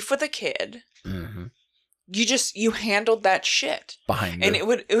had beef with a kid, you handled that shit. Behind and it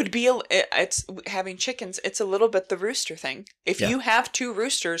would be, it's having chickens, it's a little bit the rooster thing. If you have two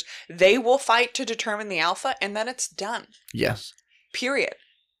roosters, they will fight to determine the alpha and then it's done. Yes. Period.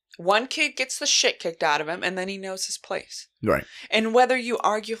 One kid gets the shit kicked out of him, and then he knows his place. Right. And whether you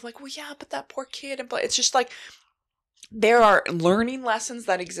argue, like, well, yeah, but that poor kid, it's just like, there are learning lessons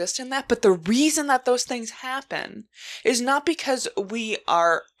that exist in that, but the reason that those things happen is not because we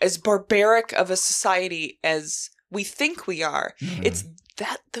are as barbaric of a society as we think we are. Mm-hmm. It's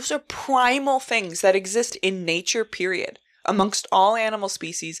that those are primal things that exist in nature, period. Amongst all animal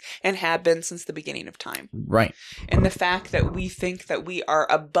species and have been since the beginning of time. Right. And the fact that we think that we are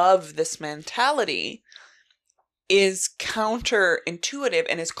above this mentality is counterintuitive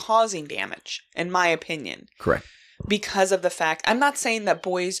and is causing damage, in my opinion. Correct. Because of the fact, I'm not saying that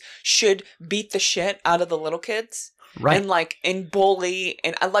boys should beat the shit out of the little kids. Right. And bully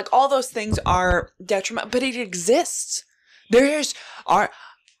and all those things are detrimental, but it exists.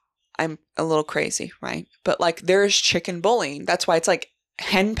 I'm a little crazy, right? But there's chicken bullying. That's why it's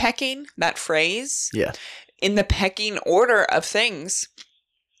hen pecking, that phrase. Yeah. In the pecking order of things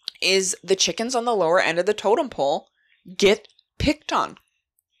is the chickens on the lower end of the totem pole get picked on.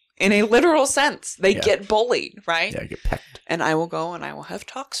 In a literal sense. They get bullied, right? Yeah, get pecked. And I will go and I will have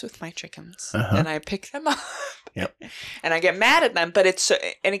talks with my chickens. Uh-huh. And I pick them up. Yep. And I get mad at them. But it's,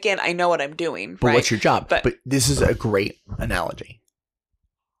 and again, I know what I'm doing. But right? what's your job? But this is a great analogy.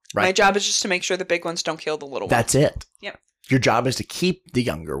 Right. My job is just to make sure the big ones don't kill the little ones. That's it. Yep. Your job is to keep the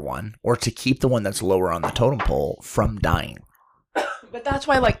younger one or to keep the one that's lower on the totem pole from dying. But that's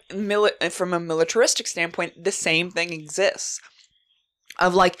why, like, from a militaristic standpoint, the same thing exists.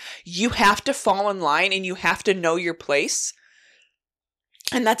 Of, like, you have to fall in line and you have to know your place.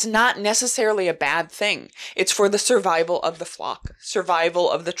 And that's not necessarily a bad thing. It's for the survival of the flock, survival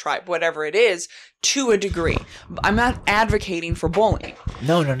of the tribe, whatever it is, to a degree. I'm not advocating for bullying.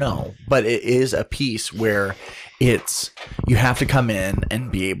 No. But it is a piece where you have to come in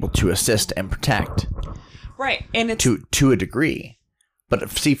and be able to assist and protect. Right. And it's to a degree. But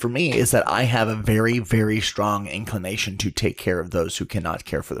see, for me, is that I have a very, very strong inclination to take care of those who cannot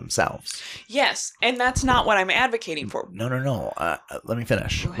care for themselves. Yes, and that's not what I'm advocating for. No. Let me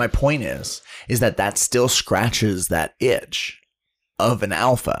finish. My point is that still scratches that itch of an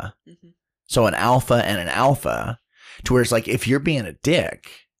alpha. Mm-hmm. So an alpha and an alpha, to where it's like if you're being a dick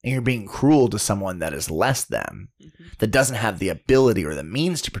and you're being cruel to someone that is less than, that doesn't have the ability or the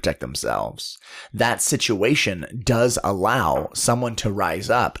means to protect themselves, that situation does allow someone to rise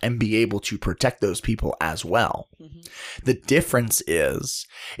up and be able to protect those people as well. Mm-hmm. The difference is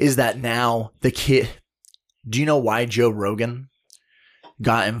that now the kid... Do you know why Joe Rogan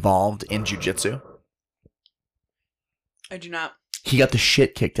got involved in jiu-jitsu? I do not. He got the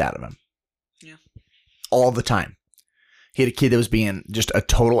shit kicked out of him. Yeah. All the time. He had a kid that was being just a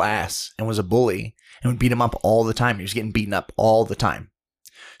total ass and was a bully and would beat him up all the time. He was getting beaten up all the time.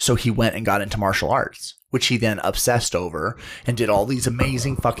 So he went and got into martial arts, which he then obsessed over and did all these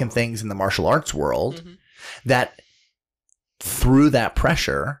amazing fucking things in the martial arts world that through that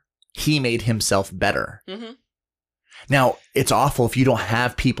pressure, he made himself better. Mm-hmm. Now, it's awful if you don't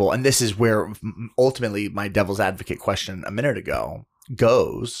have people, and this is where ultimately my devil's advocate question a minute ago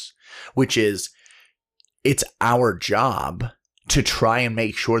goes, which is, it's our job to try and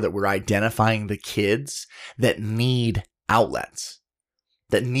make sure that we're identifying the kids that need outlets,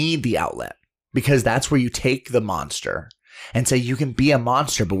 that need the outlet, because that's where you take the monster and say you can be a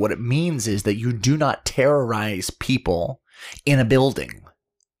monster, but what it means is that you do not terrorize people in a building.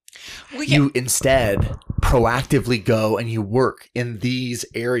 You instead proactively go and you work in these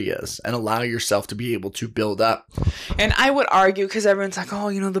areas and allow yourself to be able to build up. And I would argue, because everyone's like,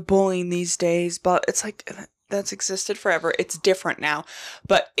 oh, the bullying these days, but it's like that's existed forever. It's different now.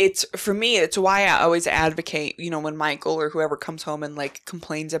 But for me, it's why I always advocate, when Michael or whoever comes home and like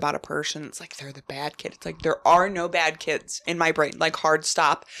complains about a person, it's like they're the bad kid. It's like there are no bad kids in my brain, like hard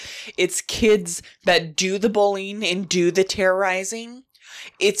stop. It's kids that do the bullying and do the terrorizing.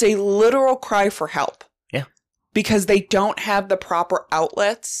 It's a literal cry for help. Yeah. Because they don't have the proper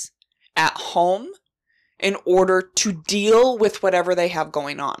outlets at home in order to deal with whatever they have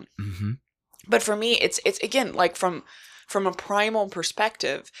going on. Mm-hmm. But for me, it's again, like from a primal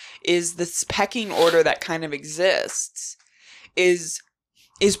perspective, is this pecking order that kind of exists is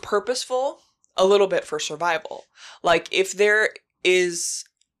purposeful a little bit for survival. Like if there is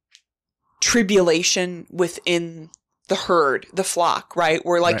tribulation within the herd, the flock, right?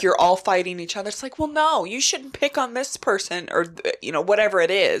 Where like you're all fighting each other. It's like, well, no, you shouldn't pick on this person or, whatever it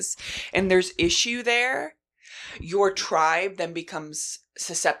is. And there's issue there. Your tribe then becomes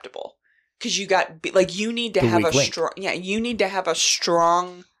susceptible because you need to have a strong, you need to have a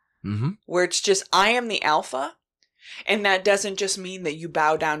strong where it's just, I am the alpha. And that doesn't just mean that you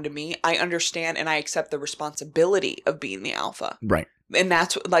bow down to me. I understand and I accept the responsibility of being the alpha. Right. And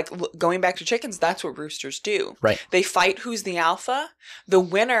that's like going back to chickens, that's what roosters do. Right. They fight who's the alpha. The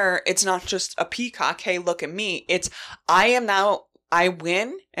winner, it's not just a peacock. Hey, look at me. It's I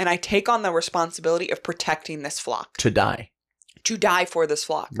win and I take on the responsibility of protecting this flock. To die for this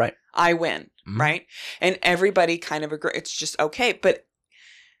flock. Right. I win. Mm-hmm. Right. And everybody kind of agree. It's just okay. But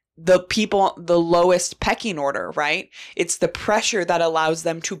the people, the lowest pecking order, right? It's the pressure that allows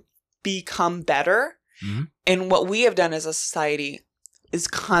them to become better. Mm-hmm. And what we have done as a society is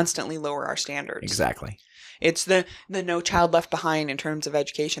constantly lower our standards. Exactly. It's the no child left behind in terms of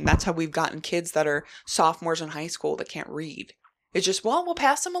education. That's how we've gotten kids that are sophomores in high school that can't read. It's just, well, we'll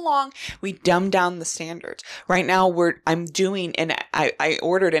pass them along. We dumb down the standards. Right now, I'm doing I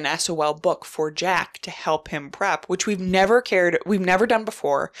ordered an SOL book for Jack to help him prep, which we've never done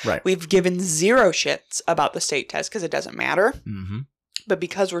before. Right. We've given zero shits about the state test because it doesn't matter. Mm-hmm. But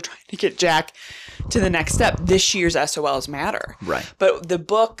because we're trying to get Jack to the next step, this year's SOLs matter. Right. But the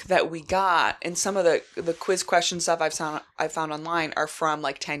book that we got and some of the quiz question stuff I found online are from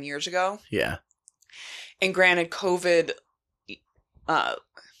like 10 years ago. Yeah. And granted, COVID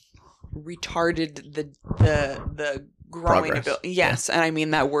retarded the growing Progress. ability. Yes, and I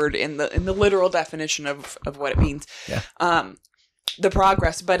mean that word in the literal definition of what it means. Yeah. The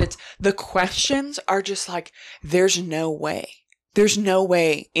progress, but it's the questions are just like, there's no way. There's no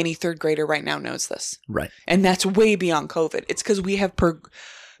way any third grader right now knows this. Right. And that's way beyond COVID. It's because we have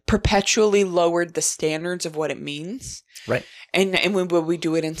perpetually lowered the standards of what it means. Right. And when we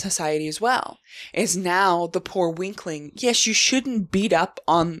do it in society as well, is now the poor weakling. Yes, you shouldn't beat up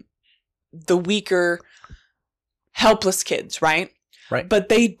on the weaker, helpless kids, right? Right. But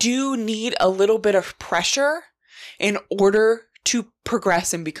they do need a little bit of pressure in order to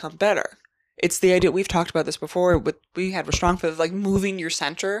progress and become better. It's the idea, we've talked about this before, we had Strong for like moving your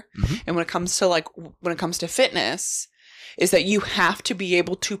center. Mm-hmm. And when it comes to fitness, is that you have to be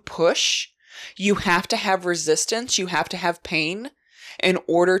able to push, you have to have resistance, you have to have pain in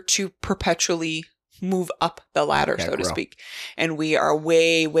order to perpetually move up the ladder, so to speak. And we are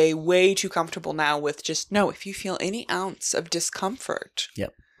way, way, way too comfortable now with just, no, if you feel any ounce of discomfort.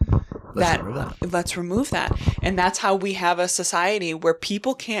 Yep. Let's remove that. And that's how we have a society where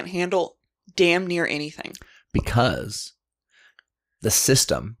people can't handle damn near anything. Because the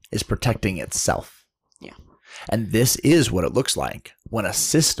system is protecting itself. Yeah. And this is what it looks like when a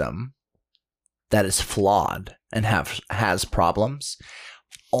system that is flawed and has problems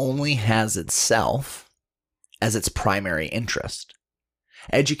only has itself as its primary interest.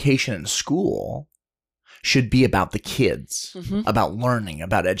 Education in school should be about the kids, about learning,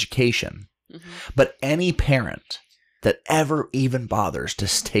 about education. But any parent that ever even bothers to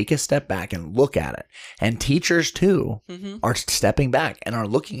take a step back and look at it, and teachers too are stepping back and are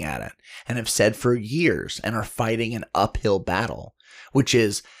looking at it and have said for years and are fighting an uphill battle, which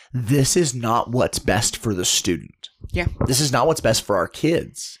is, this is not what's best for the student. Yeah. This is not what's best for our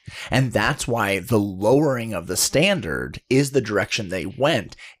kids. And that's why the lowering of the standard is the direction they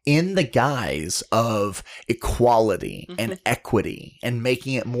went, in the guise of equality and equity and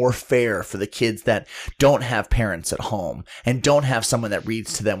making it more fair for the kids that don't have parents at home and don't have someone that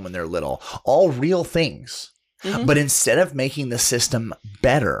reads to them when they're little. All real things. But instead of making the system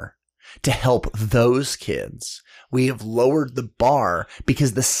better to help those kids, we have lowered the bar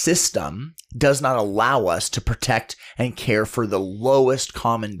because the system does not allow us to protect and care for the lowest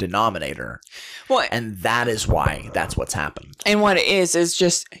common denominator. Well, and that is why that's what's happened. And what it is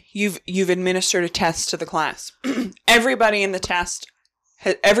just you've administered a test to the class. Everybody in the test,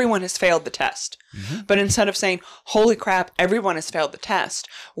 everyone has failed the test. But instead of saying, holy crap, everyone has failed the test,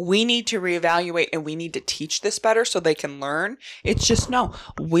 we need to reevaluate and we need to teach this better so they can learn. It's just, no,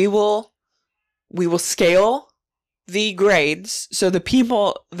 we will scale the grades, so the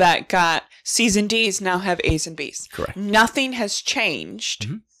people that got C's and D's now have A's and B's. Correct. Nothing has changed,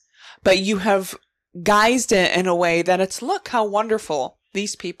 but you have guised it in a way that it's, look how wonderful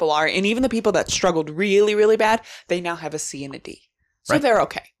these people are. And even the people that struggled really, really bad, they now have a C and a D. So they're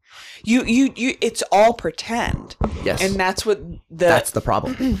okay. You, it's all pretend. Yes. And that's that's the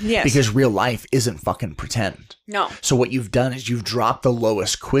problem. Yes. Because real life isn't fucking pretend. No. So what you've done is you've dropped the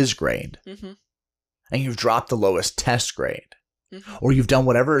lowest quiz grade. And you've dropped the lowest test grade. Or you've done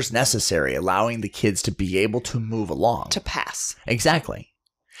whatever is necessary, allowing the kids to be able to move along. To pass. Exactly.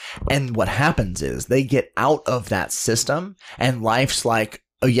 And what happens is they get out of that system and life's like,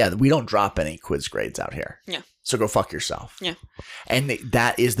 oh yeah, we don't drop any quiz grades out here. Yeah. So go fuck yourself. Yeah. And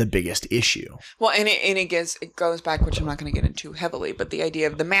that is the biggest issue. Well, and it goes back, which I'm not going to get into heavily, but the idea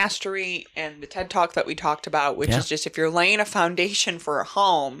of the mastery and the TED Talk that we talked about, which is just if you're laying a foundation for a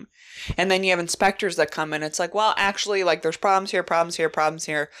home and then you have inspectors that come in, it's like, well, actually, like there's problems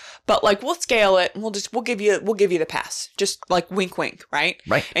here, but like we'll scale it and we'll give you the pass. Just like wink, wink, right?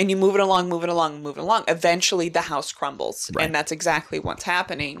 Right. And you move it along. Eventually the house crumbles. Right. And that's exactly what's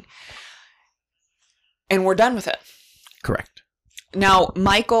happening. And we're done with it. Correct. Now,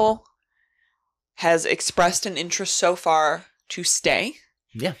 Michael has expressed an interest so far to stay.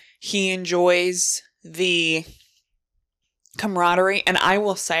 Yeah. He enjoys the camaraderie. And I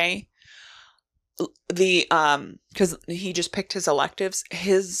will say, because he just picked his electives,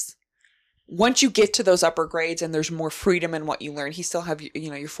 once you get to those upper grades and there's more freedom in what you learn, he still have,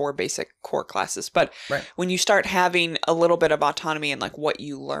 your 4 basic core classes. But when you start having a little bit of autonomy in like what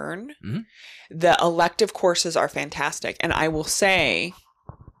you learn, the elective courses are fantastic. And I will say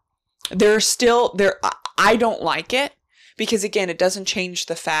I don't like it because again, it doesn't change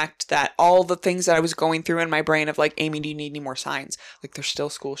the fact that all the things that I was going through in my brain of like, Amy, do you need any more signs? Like there's still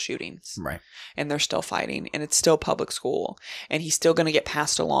school shootings. Right. And they're still fighting and it's still public school and he's still going to get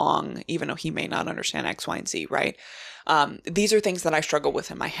passed along, even though he may not understand X, Y, and Z. Right. These are things that I struggle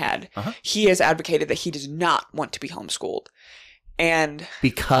with in my head. He has advocated that he does not want to be homeschooled. And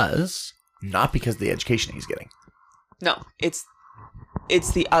not because of the education he's getting. No, it's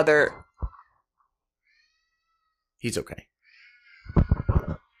the other. He's okay.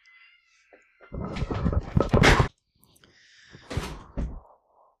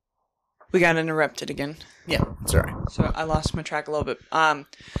 We got interrupted again. Yeah, it's all right. So I lost my track a little bit.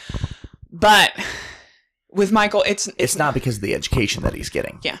 But with Michael, it's not because of the education that he's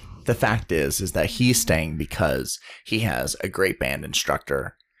getting. Yeah. The fact is that he's staying because he has a great band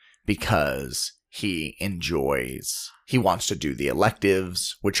instructor, because he wants to do the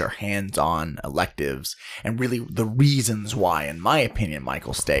electives, which are hands-on electives. And really the reasons why, in my opinion,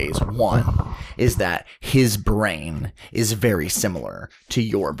 Michael stays, one, is that his brain is very similar to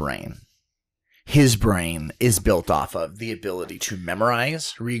your brain. His brain is built off of the ability to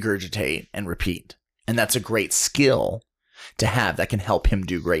memorize, regurgitate, and repeat. And that's a great skill to have that can help him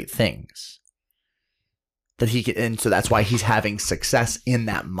do great things. And so that's why he's having success in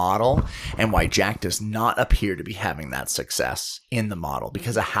that model, and why Jack does not appear to be having that success in the model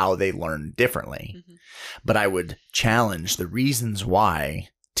because of how they learn differently. Mm-hmm. But I would challenge the reasons why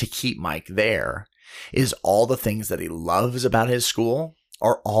to keep Mike there is all the things that he loves about his school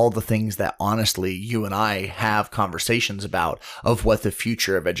are all the things that honestly you and I have conversations about of what the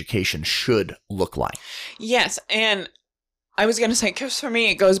future of education should look like. Yes, and I was going to say, because for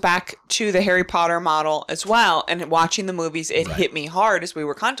me, it goes back to the Harry Potter model as well. And watching the movies, it hit me hard as we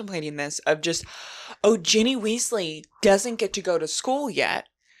were contemplating this of just, Ginny Weasley doesn't get to go to school yet.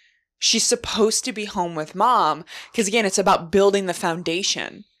 She's supposed to be home with mom. Because again, it's about building the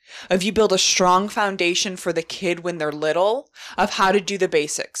foundation. If you build a strong foundation for the kid when they're little of how to do the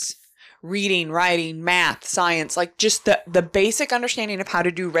basics. Reading, writing, math, science, like just the basic understanding of how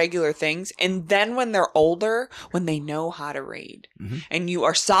to do regular things. And then when they're older, when they know how to read, mm-hmm. and you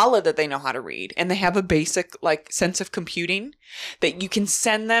are solid that they know how to read and they have a basic like sense of computing, that you can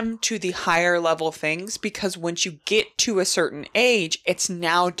send them to the higher level things, because once you get to a certain age, it's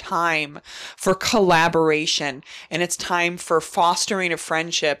now time for collaboration, and it's time for fostering of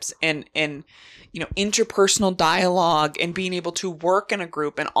friendships and interpersonal dialogue, and being able to work in a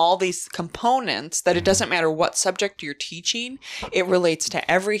group, and all these components that it doesn't matter what subject you're teaching, it relates to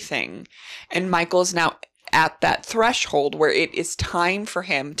everything. And Michael is now at that threshold where it is time for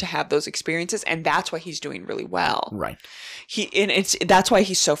him to have those experiences, and that's why he's doing really well. Right. That's why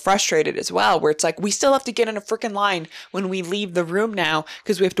he's so frustrated as well, where it's like, we still have to get in a freaking line when we leave the room now,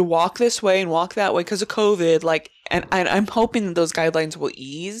 because we have to walk this way and walk that way because of COVID. Like, and I'm hoping that those guidelines will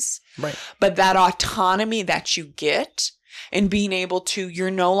ease. Right. But that autonomy that you get, and being able to, you're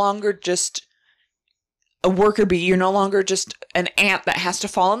no longer just a worker bee, you're no longer just an ant that has to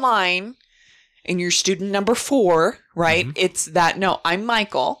fall in line, and you're student number 4, right? Mm-hmm. It's that, no, I'm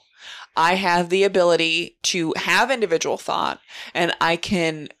Michael. I have the ability to have individual thought, and I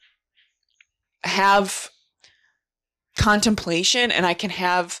can have contemplation, and I can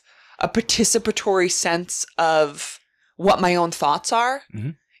have a participatory sense of what my own thoughts are,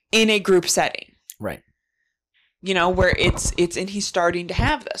 mm-hmm. in a group setting. Right. Where it's and he's starting to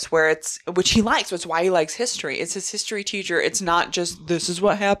have this, where which he likes. That's why he likes history. It's his history teacher. It's not just, this is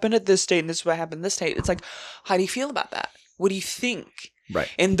what happened at this state and this is what happened in this state. It's like, how do you feel about that? What do you think? Right.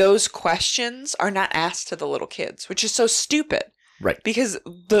 And those questions are not asked to the little kids, which is so stupid. Right. Because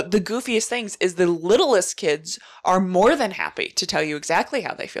the goofiest things is the littlest kids are more than happy to tell you exactly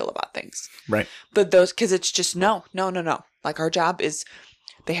how they feel about things. Right. But because it's just no. Like, our job is,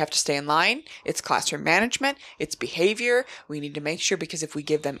 they have to stay in line. It's classroom management. It's behavior. We need to make sure, because if we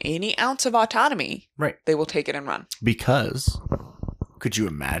give them any ounce of autonomy, right, they will take it and run. Because could you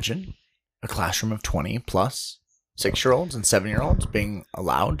imagine a classroom of 20 plus 6-year-olds and 7-year-olds being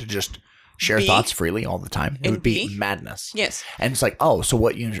allowed to just share thoughts freely all the time? It would be madness. Yes. And it's like, so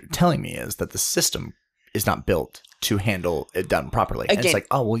what you're telling me is that the system is not built to handle it done properly. Again, and it's like,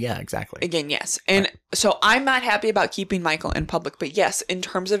 well, yeah, exactly. Again, yes. And so I'm not happy about keeping Michael in public, but yes, in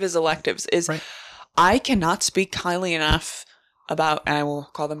terms of his electives, I cannot speak highly enough about, and I will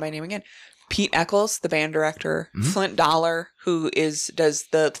call them by name again, Pete Eccles, the band director, mm-hmm. Flint Dollar, who does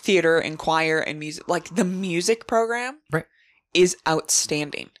the theater and choir and music, like the music program, is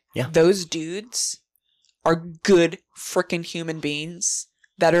outstanding. Yeah. Those dudes are good freaking human beings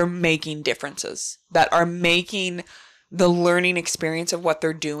that are making differences, that are making the learning experience of what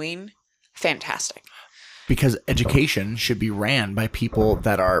they're doing fantastic. Because education should be ran by people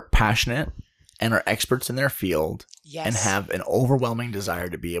that are passionate and are experts in their field, yes, and have an overwhelming desire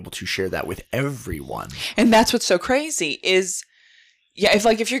to be able to share that with everyone. And that's what's so crazy is,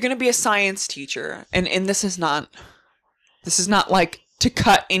 if you're going to be a science teacher, and this is not like to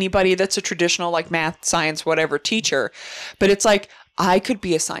cut anybody that's a traditional like math, science, whatever teacher. But it's like, I could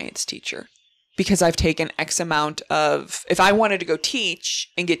be a science teacher because I've taken X amount of, if I wanted to go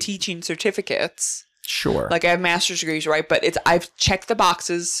teach and get teaching certificates. Sure. Like I have master's degrees, right? But I've checked the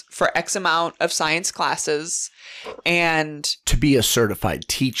boxes for X amount of science classes, and to be a certified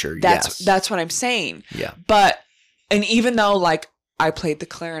teacher, that's what I'm saying. Yeah. And even though like I played the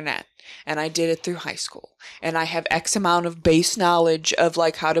clarinet and I did it through high school and I have X amount of base knowledge of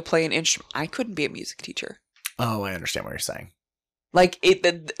like how to play an instrument, I couldn't be a music teacher. Oh, I understand what you're saying. Like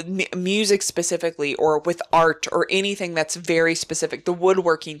the music specifically, or with art or anything that's very specific. The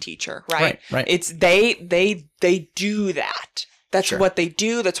woodworking teacher, right? Right. It's they do that. That's Sure. what they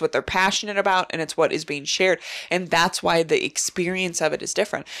do. That's what they're passionate about, and it's what is being shared. And that's why the experience of it is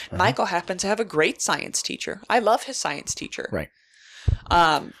different. Michael happens to have a great science teacher. I love his science teacher. Right.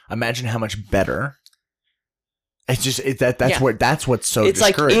 Imagine how much better. It's just that's what's so it's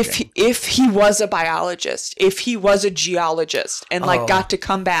discouraging. Like if he was a biologist, if he was a geologist, and like got to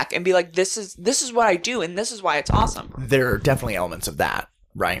come back and be like, this is what I do, and this is why it's awesome. There are definitely elements of that,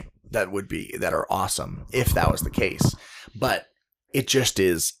 right? That are awesome if that was the case. But it just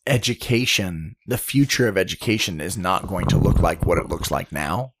is education. The future of education is not going to look like what it looks like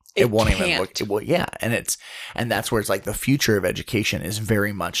now. It won't even look. Well, yeah, and that's where it's like the future of education is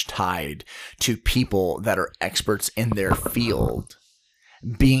very much tied to people that are experts in their field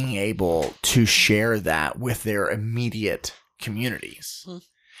being able to share that with their immediate communities,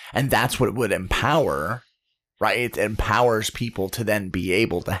 and that's what would empower. Right, it empowers people to then be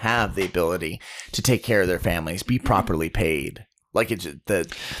able to have the ability to take care of their families, be properly paid. Like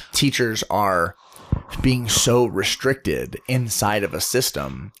the teachers are being so restricted inside of a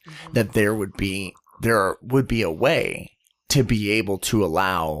system that there would be a way to be able to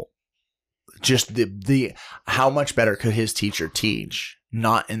allow just the how much better could his teacher teach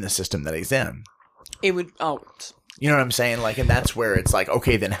not in the system that he's in. It would you know what I'm saying? Like, and that's where it's like,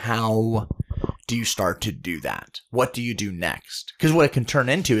 okay, then how do you start to do that? What do you do next? Because what it can turn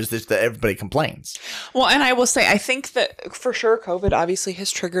into is this, that everybody complains. Well, and I will say, I think that for sure COVID obviously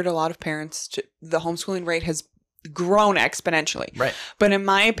has triggered a lot of parents to, the homeschooling rate has grown exponentially. Right. But in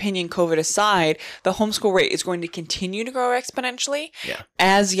my opinion, COVID aside, the homeschool rate is going to continue to grow exponentially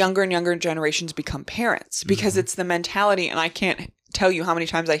as younger and younger generations become parents, because it's the mentality, and I can't tell you how many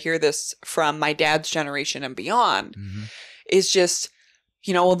times I hear this from my dad's generation and beyond, is just,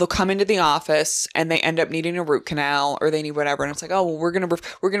 you know, well, they'll come into the office and they end up needing a root canal or they need whatever. And it's like, oh, well, we're going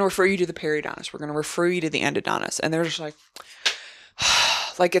to refer you to the periodontist. We're going to refer you to the endodontist. And they're just like,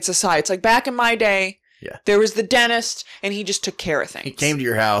 like it's a sigh. It's like back in my day, there was the dentist and he just took care of things. He came to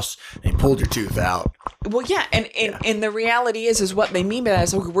your house and he pulled your tooth out. Well, yeah. And the reality is what they mean by that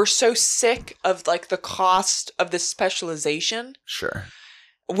is we're so sick of like the cost of this specialization. Sure.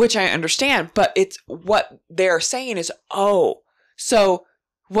 Which I understand, but it's what they're saying is, oh, so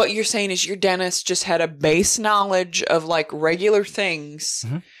what you're saying is your dentist just had a base knowledge of like regular things.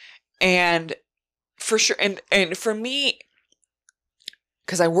 And for sure. And for me,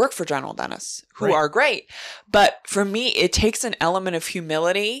 because I work for general dentists who are great, but for me, it takes an element of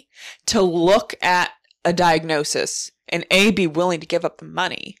humility to look at a diagnosis and be willing to give up the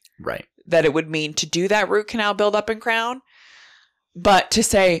money that it would mean to do that root canal buildup and crown. But to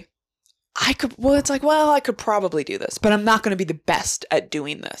say, I could probably do this, but I'm not going to be the best at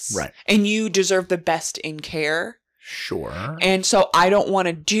doing this. Right. And you deserve the best in care. Sure. And so I don't want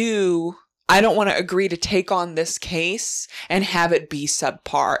to agree to take on this case and have it be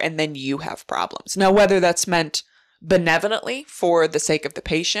subpar and then you have problems. Now, whether that's meant benevolently for the sake of the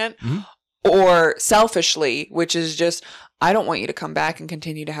patient or selfishly, which is just, I don't want you to come back and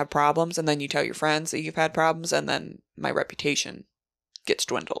continue to have problems. And then you tell your friends that you've had problems and then my reputation gets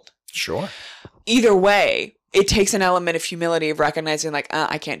dwindled. Sure. Either way, it takes an element of humility of recognizing like,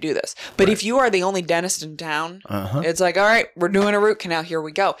 I can't do this. But if you are the only dentist in town, it's like, all right, we're doing a root canal. Here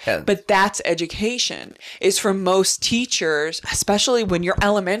we go. Yeah. But that's education is for most teachers, especially when you're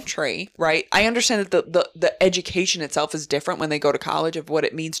elementary, right? I understand that the education itself is different when they go to college of what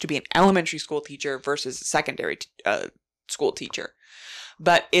it means to be an elementary school teacher versus a secondary school teacher.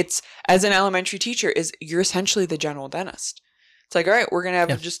 But it's, as an elementary teacher, you're essentially the general dentist. It's like, all right, we're going to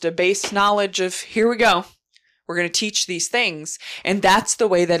have just a base knowledge of, here we go. We're going to teach these things. And that's the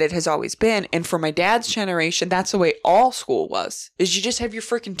way that it has always been. And for my dad's generation, that's the way all school was, is you just have your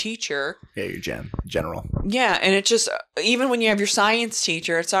freaking teacher. Yeah, your general. Yeah. And it just, even when you have your science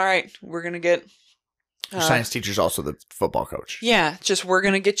teacher, it's all right. We're going to get. Your science teacher's also the football coach. Yeah. Just, we're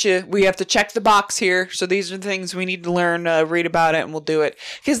going to get you, we have to check the box here. So these are the things we need to learn, read about it, and we'll do it.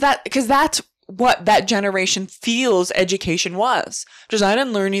 Because that's what that generation feels education was. Just, I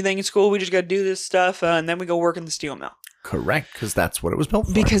didn't learn anything in school. We just got to do this stuff, and then we go work in the steel mill. Correct, because that's what it was built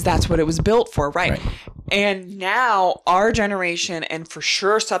for. Because that's what it was built for, right? And now our generation, and for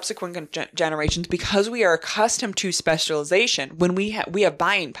sure subsequent generations, because we are accustomed to specialization, when we have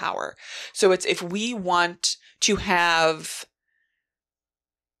buying power. So it's, if we want to have,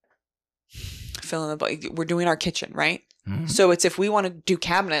 fill in the blank, we're doing our kitchen, right? Mm-hmm. So it's, if we want to do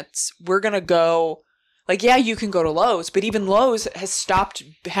cabinets, we're going to go, like, yeah, you can go to Lowe's, but even Lowe's has stopped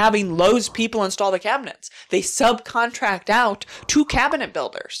having Lowe's people install the cabinets. They subcontract out to cabinet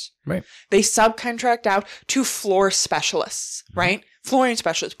builders. Right. They subcontract out to floor specialists, right? Flooring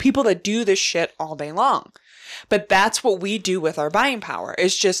specialists, people that do this shit all day long. But that's what we do with our buying power.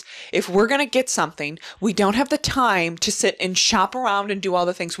 It's just, if we're going to get something, we don't have the time to sit and shop around and do all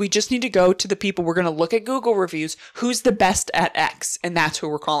the things. We just need to go to the people. We're going to look at Google reviews. Who's the best at X? And that's who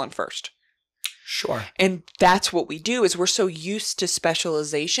we're calling first. Sure. And that's what we do, is we're so used to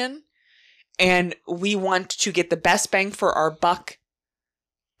specialization, and we want to get the best bang for our buck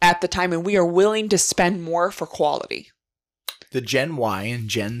at the time, and we are willing to spend more for quality. The Gen Y and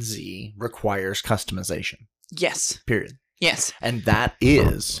Gen Z requires customization. Yes. Period. Yes. And that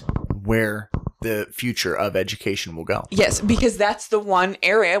is where the future of education will go. Yes, because that's the one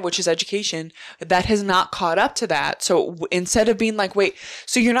area, which is education, that has not caught up to that. So instead of being like, wait,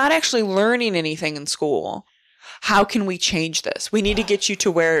 so you're not actually learning anything in school, how can we change this? We need to get you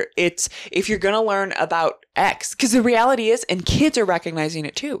to where it's, if you're going to learn about X, because the reality is, and kids are recognizing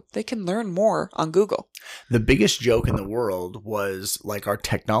it too, they can learn more on Google. The biggest joke in the world was like our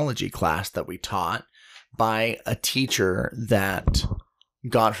technology class that we taught by a teacher that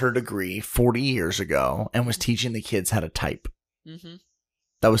got her degree 40 years ago and was teaching the kids how to type. Mm-hmm.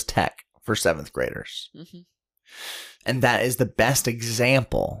 That was tech for 7th graders. Mm-hmm. And that is the best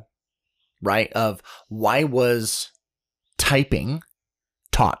example, right, of why was typing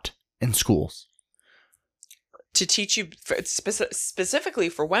taught in schools? To teach you, specifically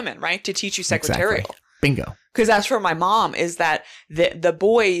for women, right? To teach you secretarial. Exactly. Bingo. Because that's for my mom, is that the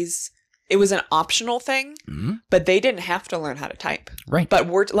boys, it was an optional thing, but they didn't have to learn how to type. Right. But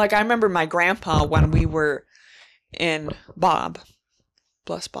we're like, I remember my grandpa when we were in Bob,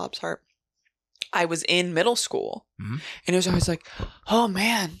 bless Bob's heart, I was in middle school, and it was always like, oh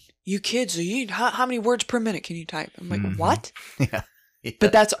man, you kids, how many words per minute can you type? I'm like, what? Yeah.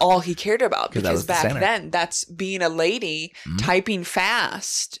 But that's all he cared about, because back the then, that's being a lady, typing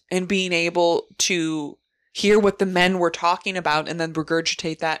fast and being able to hear what the men were talking about and then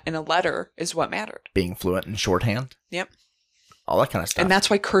regurgitate that in a letter is what mattered. Being fluent in shorthand. Yep. All that kind of stuff. And that's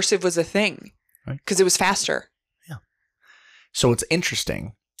why cursive was a thing, because it was faster. Yeah. So what's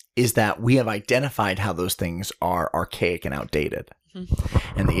interesting is that we have identified how those things are archaic and outdated.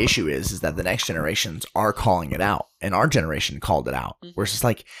 Mm-hmm. And the issue is that the next generations are calling it out. And our generation called it out. Mm-hmm. Where it's just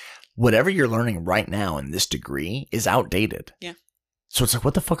like, whatever you're learning right now in this degree is outdated. Yeah. So it's like,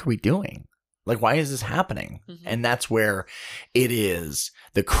 what the fuck are we doing? Like, why is this happening? Mm-hmm. And that's where it is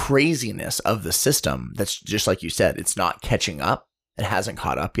the craziness of the system. That's just like you said, it's not catching up. It hasn't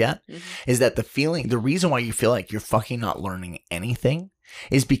caught up yet. Mm-hmm. Is that the reason why you feel like you're fucking not learning anything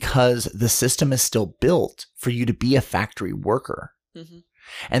is because the system is still built for you to be a factory worker. Mm-hmm.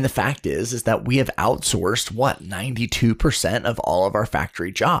 And the fact is that we have outsourced 92% of all of our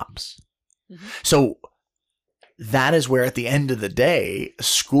factory jobs. Mm-hmm. So that is where at the end of the day,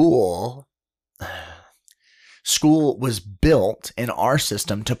 school was built in our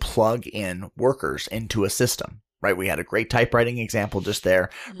system to plug in workers into a system, right? We had a great typewriting example just there,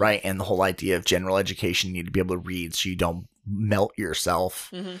 mm-hmm. right? And the whole idea of general education, you need to be able to read so you don't melt yourself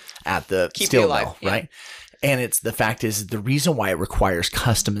mm-hmm. at the steel mill, right? And it's the fact is the reason why it requires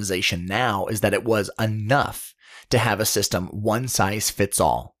customization now is that it was enough to have a system one size fits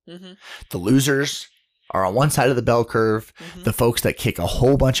all. Mm-hmm. The losers are on one side of the bell curve. Mm-hmm. The folks that kick a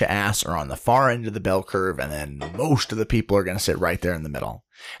whole bunch of ass are on the far end of the bell curve. And then most of the people are going to sit right there in the middle.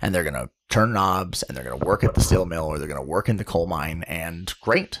 And they're going to turn knobs and they're going to work at the steel mill or they're going to work in the coal mine. And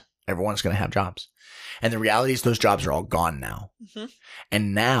great, everyone's going to have jobs. And the reality is those jobs are all gone now. Mm-hmm.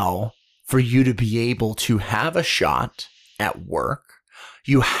 And now for you to be able to have a shot at work,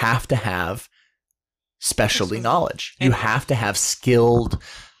 you have to have specialty knowledge. You have to have skilled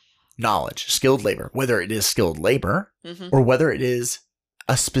knowledge, skilled labor, whether it is skilled labor mm-hmm. or whether it is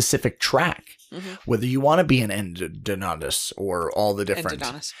a specific track, mm-hmm. whether you want to be an endodontist or all the different,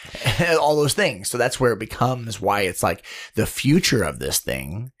 all those things. So that's where it becomes why it's like the future of this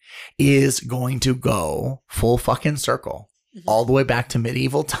thing is going to go full fucking circle mm-hmm. all the way back to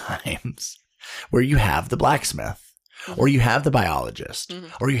medieval times where you have the blacksmith, or you have the biologist,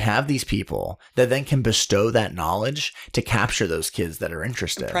 or you have these people that then can bestow that knowledge to capture those kids that are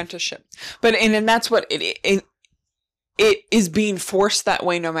interested. Apprenticeship. But, and that's what it is being forced that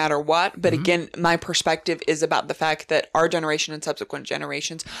way no matter what. But again, my perspective is about the fact that our generation and subsequent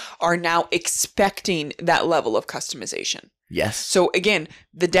generations are now expecting that level of customization. Yes. So again,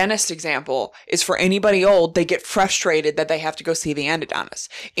 the dentist example is for anybody old, they get frustrated that they have to go see the endodontist.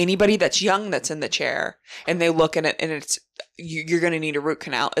 Anybody that's young that's in the chair and they look at it and it's, you're going to need a root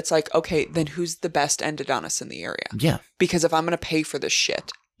canal. It's like, okay, then who's the best endodontist in the area? Yeah. Because if I'm going to pay for this shit,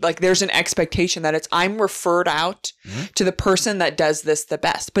 like there's an expectation that I'm referred out to the person that does this the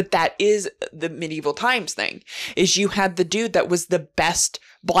best. But that is the medieval times thing, is you had the dude that was the best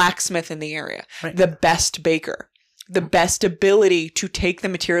blacksmith in the area, the best baker, the best ability to take the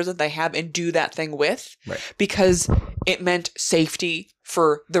materials that they have and do that thing with, because it meant safety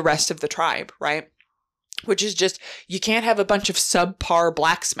for the rest of the tribe, right? Which is just, you can't have a bunch of subpar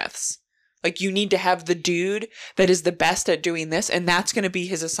blacksmiths. Like, you need to have the dude that is the best at doing this, and that's going to be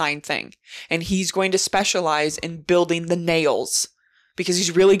his assigned thing. And he's going to specialize in building the nails because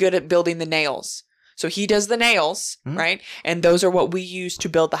he's really good at building the nails. So he does the nails, right? And those are what we use to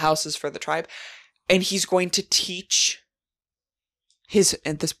build the houses for the tribe. And he's going to teach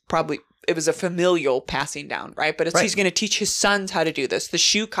and this probably, it was a familial passing down, right? But he's going to teach his sons how to do this. The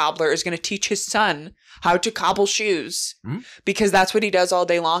shoe cobbler is going to teach his son how to cobble shoes because that's what he does all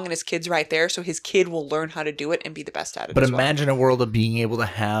day long, and his kid's right there. So his kid will learn how to do it and be the best at it. But imagine a world of being able to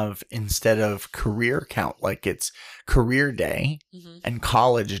have, instead of career count, like it's career day and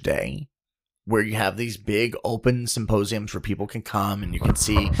college day, where you have these big open symposiums where people can come and you can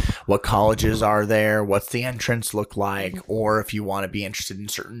see what colleges are there, what's the entrance look like, or if you want to be interested in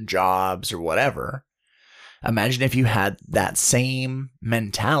certain jobs or whatever. Imagine if you had that same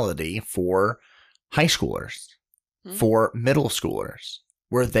mentality for high schoolers, for middle schoolers,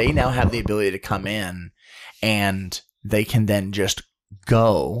 where they now have the ability to come in and they can then just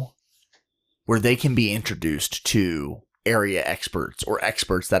go, where they can be introduced to area experts or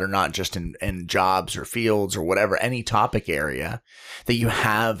experts that are not just in jobs or fields or whatever, any topic area, that you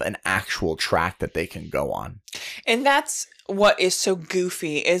have an actual track that they can go on. And that's what is so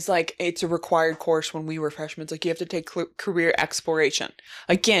goofy, is like, it's a required course when we were freshmen. It's like, you have to take career exploration.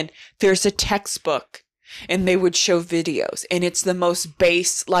 Again, there's a textbook and they would show videos, and it's the most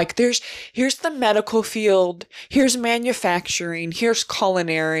base, like here's the medical field, here's manufacturing, here's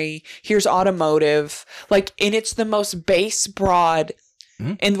culinary, here's automotive, like, and it's the most base broad,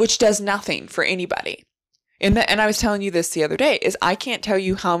 and which does nothing for anybody. And I was telling you this the other day, is I can't tell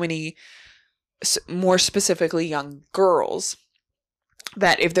you how many, more specifically young girls,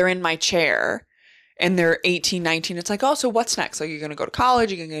 that if they're in my chair and they're 18, 19, it's like, oh, so what's next? Like, you're going to go to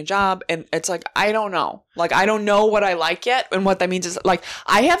college, you're going to get a job. And it's like, I don't know. Like, I don't know what I like yet. And what that means is, like,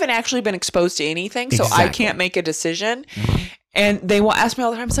 I haven't actually been exposed to anything, so I can't make a decision. And they will ask me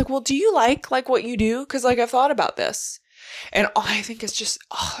all the time, it's like, well, do you like what you do? Because, like, I've thought about this. And I think it's just,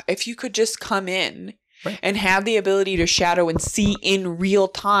 if you could just come in and have the ability to shadow and see in real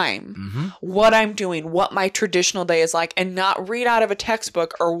time what I'm doing, what my traditional day is like, and not read out of a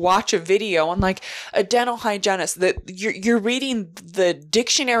textbook or watch a video on, like, a dental hygienist, that you're reading the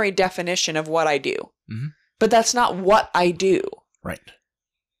dictionary definition of what I do, but that's not what I do. Right.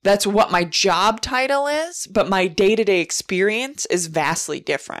 That's what my job title is, but my day-to-day experience is vastly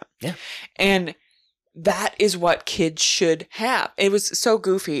different. Yeah. And that is what kids should have. It was so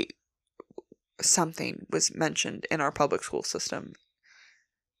goofy. Something was mentioned in our public school system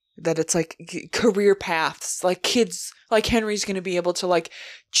that it's like career paths, like kids like Henry's going to be able to, like,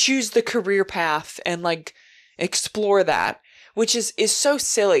 choose the career path and, like, explore that, which is so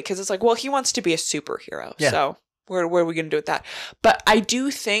silly, because it's like, well, he wants to be a superhero. Yeah. So what are we going to do with that? But I do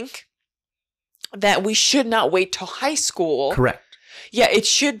think that we should not wait till high school. Correct. Yeah, it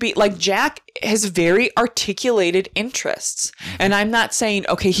should be like, Jack has very articulated interests. And I'm not saying,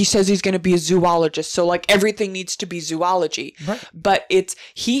 okay, he says he's going to be a zoologist, so, like, everything needs to be zoology. Right. But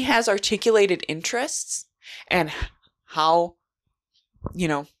he has articulated interests, and how,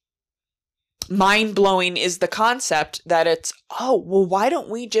 mind-blowing is the concept that it's, oh, well, why don't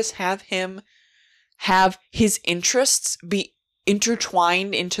we just have him have his interests be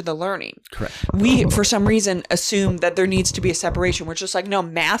intertwined into the learning? Correct. We, for some reason, assume that there needs to be a separation. We're just like, no,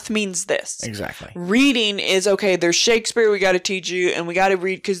 math means this. Exactly. Reading is, okay, there's Shakespeare we got to teach you, and we got to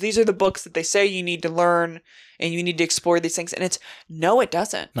read, because these are the books that they say you need to learn, and you need to explore these things. And no, it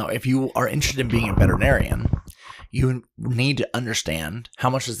doesn't. No, if you are interested in being a veterinarian, you need to understand, how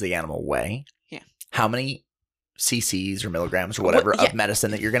much does the animal weigh? Yeah. How many cc's or milligrams or whatever of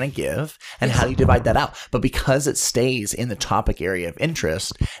medicine that you're going to give, and how do you divide that out? But because it stays in the topic area of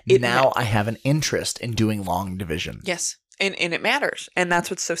interest, now I have an interest in doing long division. Yes. And it matters. And that's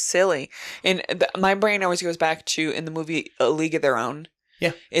what's so silly. And my brain always goes back to, in the movie A League of Their Own,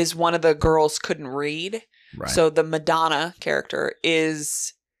 is one of the girls couldn't read. Right. So the Madonna character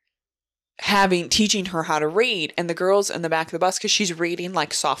is teaching her how to read, and the girls in the back of the bus, because she's reading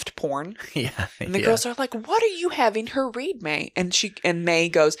like soft porn. Yeah. And the girls are like, "What are you having her read, May?" And May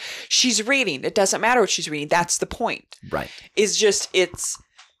goes, "She's reading. It doesn't matter what she's reading. That's the point." Right.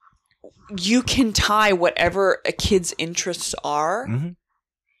 You can tie whatever a kid's interests are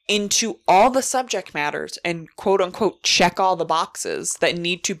into all the subject matters and quote unquote check all the boxes that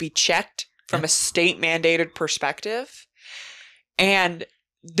need to be checked from a state mandated perspective. And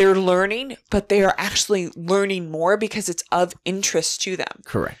they're learning, but they are actually learning more because it's of interest to them.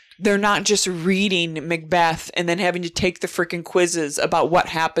 Correct. They're not just reading Macbeth and then having to take the freaking quizzes about what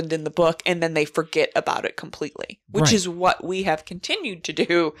happened in the book, and then they forget about it completely, which is what we have continued to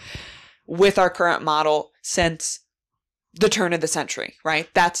do with our current model since the turn of the century, right?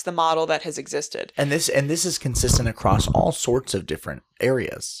 That's the model that has existed. And this is consistent across all sorts of different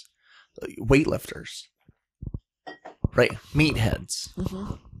areas. Weightlifters, right? Meatheads,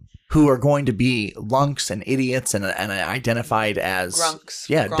 who are going to be lunks and idiots and identified as grunks.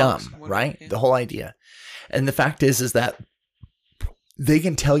 Yeah, grunks, dumb, right? Yeah. The whole idea. And the fact is that they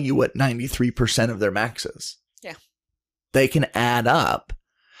can tell you what 93% of their max is. Yeah. They can add up.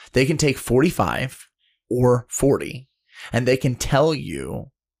 They can take 45 or 40, and they can tell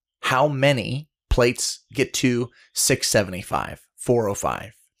you how many plates get to 675,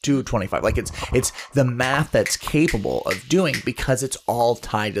 405, 225. Like it's the math that's capable of doing, because it's all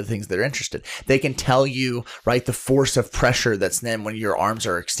tied to the things they're interested. They can tell you, right, the force of pressure that's then when your arms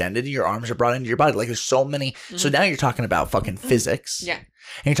are extended, your arms are brought into your body. Like there's so many. So now you're talking about fucking physics. Yeah.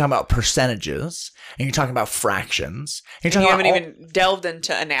 And you're talking about percentages, and you're talking about fractions. And you haven't even delved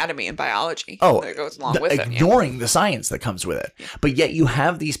into anatomy and biology. That goes along with ignoring the science that comes with it. Yeah. But yet you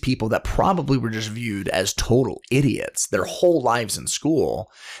have these people that probably were just viewed as total idiots their whole lives in school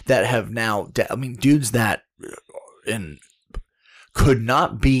that have now, dudes that could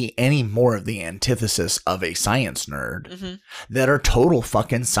not be any more of the antithesis of a science nerd that are total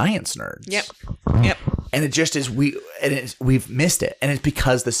fucking science nerds. Yep. And it just is we've missed it, and it's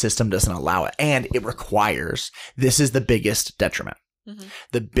because the system doesn't allow it, and it requires. This is the biggest detriment,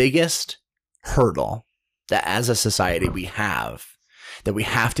 the biggest hurdle that as a society we have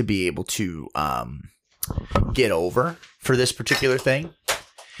to be able to get over for this particular thing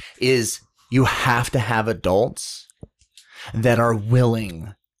is you have to have adults that are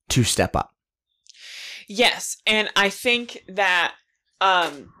willing to step up. Yes, and I think that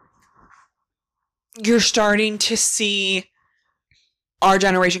you're starting to see our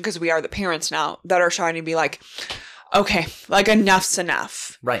generation, because we are the parents now, that are starting to be like, okay, like enough's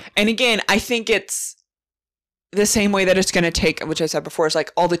enough. Right. And again, I think it's the same way that it's going to take, which I said before, is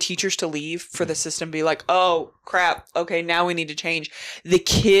like all the teachers to leave for the system to be like, oh crap, okay, now we need to change. The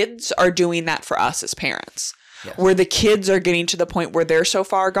kids are doing that for us as parents. Yes. Where the kids are getting to the point where they're so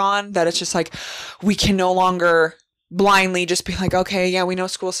far gone that it's just like, we can no longer blindly just be like, okay, yeah, we know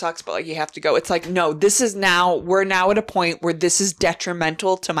school sucks, but like you have to go. It's like, no, we're now at a point where this is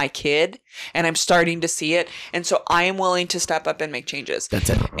detrimental to my kid, and I'm starting to see it. And so I am willing to step up and make changes. That's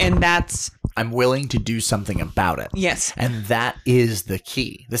it. And I'm willing to do something about it. Yes. And that is the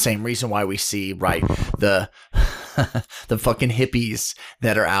key. The same reason why we see, right, the fucking hippies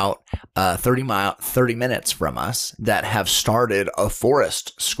that are out 30 minutes from us that have started a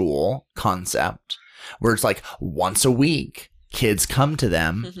forest school concept where it's like once a week kids come to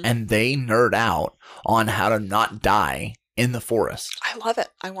them and they nerd out on how to not die in the forest. I love it.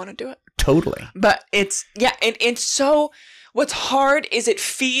 I want to do it. Totally. But it's so what's hard is it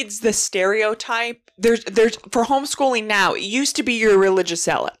feeds the stereotype. There's for homeschooling now, it used to be you're a religious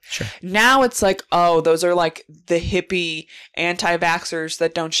zealot. Sure. Now it's like, oh, those are like the hippie anti-vaxxers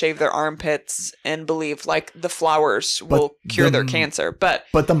that don't shave their armpits and believe like the flowers will cure their cancer. But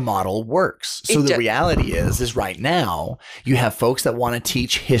the model works. So the reality is right now you have folks that want to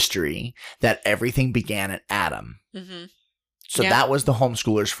teach history that everything began at Adam. So that was the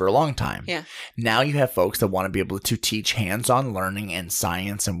homeschoolers for a long time. Yeah. Now you have folks that want to be able to teach hands-on learning and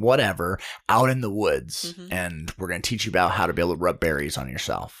science and whatever out in the woods. And we're going to teach you about how to be able to rub berries on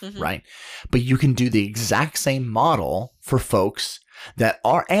yourself, right? But you can do the exact same model for folks that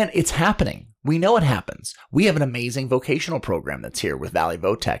are, and it's happening. We know it happens. We have an amazing vocational program that's here with Valley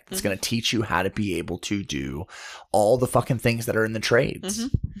Votech that's going to teach you how to be able to do all the fucking things that are in the trades.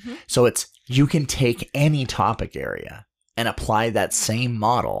 So you can take any topic area and apply that same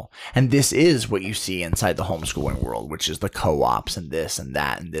model. And this is what you see inside the homeschooling world, which is the co-ops and this and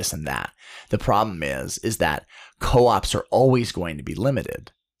that and this and that. The problem is that co-ops are always going to be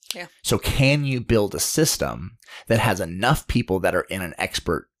limited. Yeah. So can you build a system that has enough people that are in an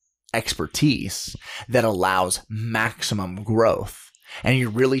expertise that allows maximum growth? And you're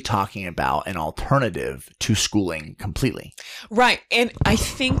really talking about an alternative to schooling completely. Right. And I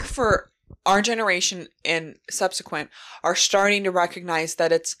think for our generation and subsequent are starting to recognize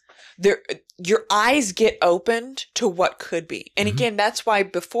that it's there. Your eyes get opened to what could be. And again, that's why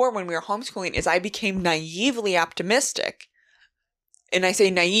before when we were homeschooling is I became naively optimistic. And I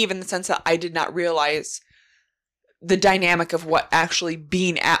say naive in the sense that I did not realize the dynamic of what actually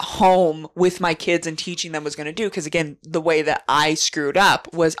being at home with my kids and teaching them was going to do. Because again, the way that I screwed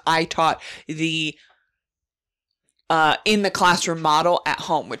up was I taught the in the classroom model at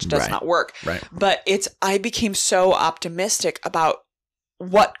home, which does not work. Right. But I became so optimistic about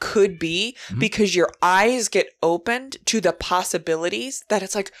what could be because your eyes get opened to the possibilities that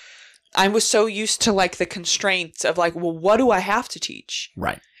it's like, I was so used to like the constraints of like, well, what do I have to teach?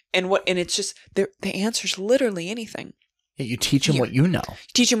 Right. And it's just the answer's literally anything. Yeah, you teach them what you know. You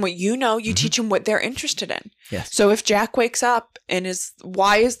teach them what you know. You teach them what they're interested in. Yes. So if Jack wakes up and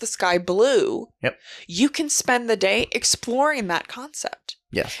why is the sky blue? Yep. You can spend the day exploring that concept.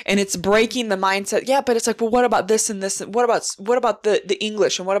 Yes. And it's breaking the mindset. Yeah, but it's like, well, what about this and this? And what about the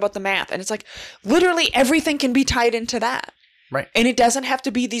English and what about the math? And it's like literally everything can be tied into that. Right. And it doesn't have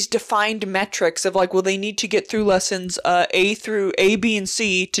to be these defined metrics of like, well, they need to get through lessons A through A, B, and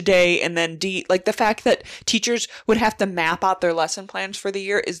C today and then D. Like the fact that teachers would have to map out their lesson plans for the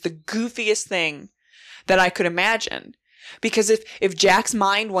year is the goofiest thing that I could imagine. Because if Jack's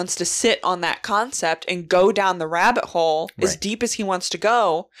mind wants to sit on that concept and go down the rabbit hole as deep as he wants to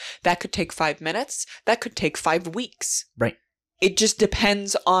go, that could take 5 minutes. That could take 5 weeks. Right. It just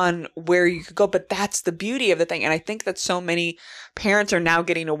depends on where you could go. But that's the beauty of the thing. And I think that so many parents are now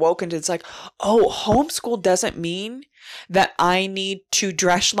getting awoken to it's like, oh, homeschool doesn't mean that I need to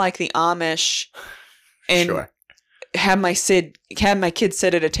dress like the Amish and have my kids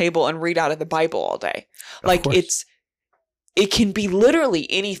sit at a table and read out of the Bible all day. Like it can be literally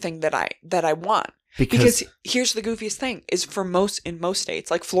anything that I want. Because here's the goofiest thing is in most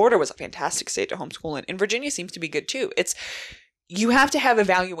states, like Florida was a fantastic state to homeschool in, and Virginia seems to be good too. You have to have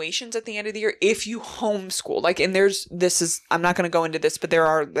evaluations at the end of the year if you homeschool. Like, and I'm not going to go into this, but there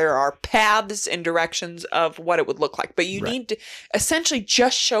are paths and directions of what it would look like. But you need to essentially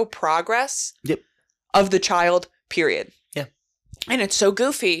just show progress of the child, period. Yeah. And it's so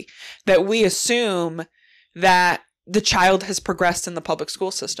goofy that we assume that the child has progressed in the public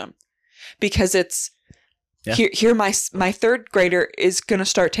school system because here my third grader is going to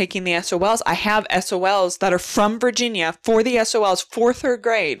start taking the SOLs. I have SOLs that are from Virginia for the SOLs for third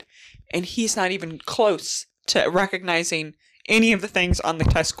grade, and he's not even close to recognizing any of the things on the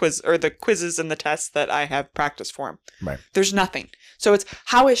test quiz or the quizzes and the tests that I have practiced for him. Right. There's nothing. So it's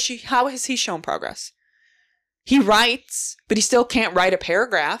how has he shown progress? He writes, but he still can't write a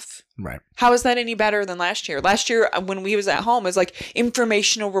paragraph. Right. How is that any better than last year? Last year, when we was at home, it was like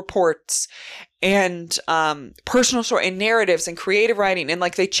informational reports and personal story and narratives and creative writing. And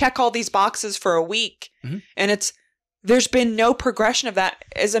like they check all these boxes for a week. And there's been no progression of that.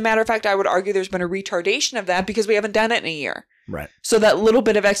 As a matter of fact, I would argue there's been a retardation of that because we haven't done it in a year. Right. So that little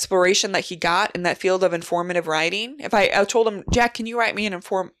bit of exploration that he got in that field of informative writing, if I told him, Jack, can you write me an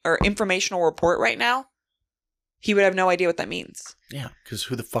informational report right now? He would have no idea what that means. Yeah, because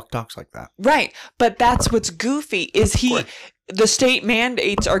who the fuck talks like that? Right. But that's what's goofy is the state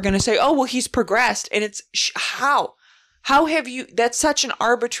mandates are going to say, oh, well, he's progressed. And it's how? How have you? That's such an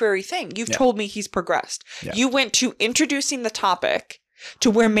arbitrary thing. You've told me he's progressed. Yeah. You went to introducing the topic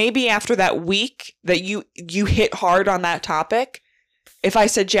to where maybe after that week that you hit hard on that topic, if I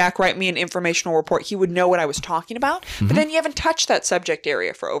said, Jack, write me an informational report, he would know what I was talking about. But then you haven't touched that subject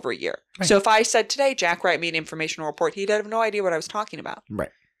area for over a year. Right. So if I said today, Jack, write me an informational report, he'd have no idea what I was talking about.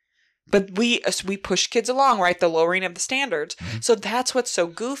 Right. But we push kids along, right? The lowering of the standards. So that's what's so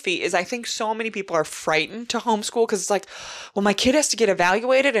goofy is I think so many people are frightened to homeschool because it's like, well, my kid has to get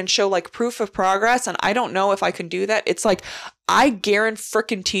evaluated and show like proof of progress. And I don't know if I can do that. It's like, I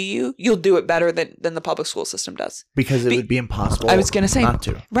guarantee you'll do it better than the public school system does. Because it would be impossible I was going to say, not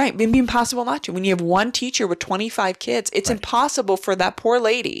to. Right. It'd be impossible not to. When you have one teacher with 25 kids, it's impossible for that poor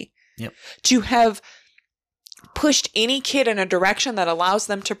lady to have pushed any kid in a direction that allows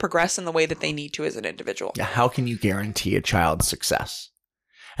them to progress in the way that they need to as an individual. Yeah, how can you guarantee a child's success?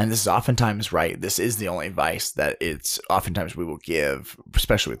 And this is oftentimes right. This is the only advice that it's oftentimes we will give,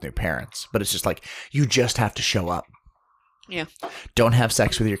 especially with new parents. But it's just like, you just have to show up. Yeah. Don't have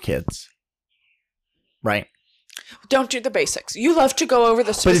sex with your kids. Right? Don't do the basics. You love to go over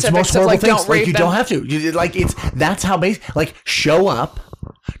the specifics but it's the most horrible of like, things. don't rape you them. don't have to. That's how basic. Like, show up,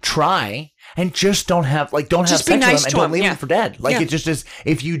 try, and just don't have sex with them and don't leave them for dead. Like, it just is.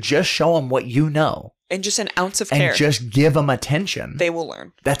 If you just show them what you know, and just an ounce of care, and just give them attention, they will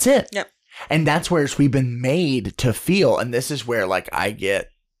learn. That's it. Yep. And that's where we've been made to feel. And this is where I'll get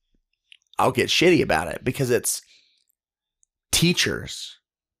shitty about it, because it's teachers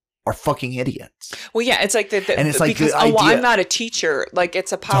are fucking idiots. Well, yeah, it's like and it's like because I'm not a teacher. Like,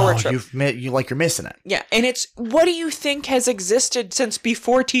 it's a power trip. You're missing it. Yeah, and it's, what do you think has existed since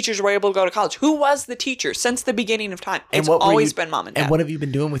before teachers were able to go to college? Who was the teacher since the beginning of time? It's always been mom and dad. And what have you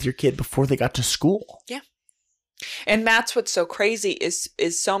been doing with your kid before they got to school? Yeah. And that's what's so crazy is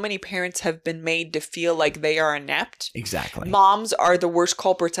so many parents have been made to feel like they are inept. Exactly. Moms are the worst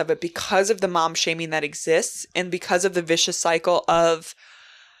culprits of it because of the mom shaming that exists, and because of the vicious cycle of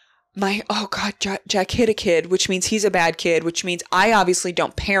Jack hit a kid, which means he's a bad kid, which means I obviously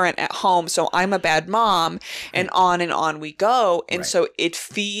don't parent at home, so I'm a bad mom, and on we go. And so it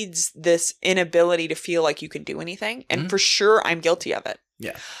feeds this inability to feel like you can do anything. And for sure, I'm guilty of it.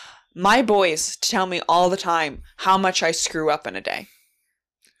 Yeah. My boys tell me all the time how much I screw up in a day.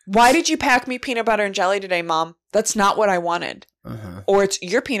 Why did you pack me peanut butter and jelly today, Mom? That's not what I wanted. Uh-huh. Or it's,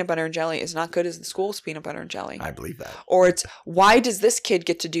 your peanut butter and jelly is not good as the school's peanut butter and jelly. I believe that. Or it's, why does this kid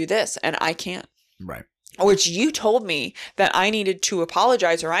get to do this and I can't? Right. Or it's, you told me that I needed to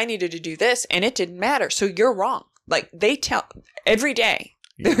apologize or I needed to do this and it didn't matter. So you're wrong. Like, they tell every day.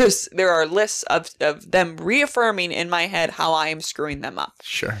 Yeah. There are lists of them reaffirming in my head how I am screwing them up.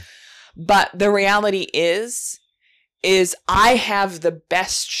 Sure. But the reality is I have the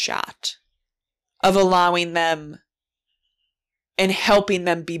best shot of allowing them and helping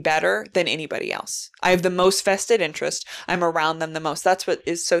them be better than anybody else. I have the most vested interest. I'm around them the most. That's what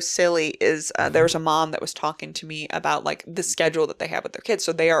is so silly is there was a mom that was talking to me about like the schedule that they have with their kids.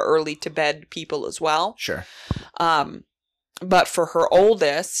 So they are early to bed people as well. Sure. But for her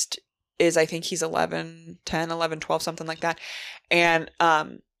oldest is, I think he's 11, 12, something like that. And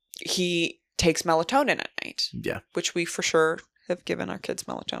he takes melatonin at night. Yeah. Which we for sure have given our kids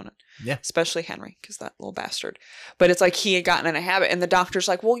melatonin. Yeah. Especially Henry, because that little bastard. But it's like he had gotten in a habit. And the doctor's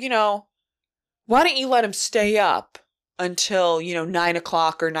like, well, why don't you let him stay up until, 9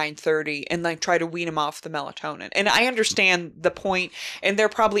 o'clock or 9:30 and like try to wean him off the melatonin. And I understand the point. And there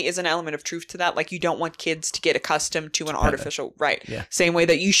probably is an element of truth to that. Like, you don't want kids to get accustomed to an artificial, right? Yeah. Same way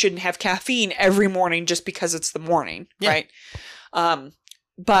that you shouldn't have caffeine every morning just because it's the morning, right?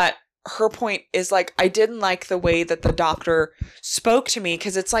 But her point is like, I didn't like the way that the doctor spoke to me,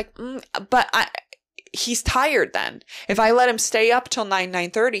 because it's like, he's tired then. If I let him stay up till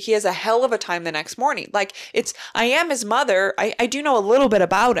 9:30, he has a hell of a time the next morning. Like, I am his mother. I do know a little bit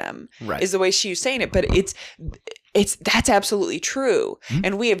about him, right, is the way she was saying it. But that's absolutely true. Mm-hmm.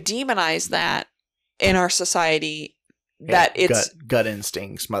 And we have demonized that in our society. That it's gut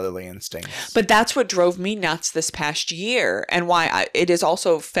instincts, motherly instincts. But that's what drove me nuts this past year, and why it has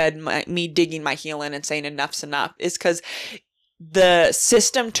also fed me digging my heel in and saying enough's enough, is because the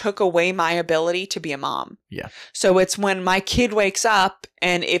system took away my ability to be a mom. Yeah. So it's when my kid wakes up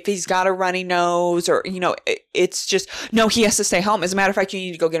and if he's got a runny nose or, it's just, no, he has to stay home. As a matter of fact, you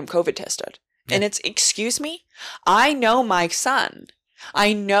need to go get him COVID tested. Yeah. And it's, excuse me? I know my son.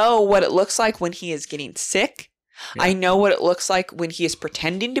 I know what it looks like when he is getting sick. Yeah. I know what it looks like when he is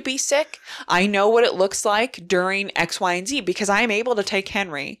pretending to be sick. I know what it looks like during X, Y, and Z, because I'm able to take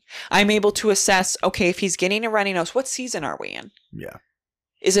Henry. I'm able to assess, okay, if he's getting a runny nose, what season are we in? Yeah.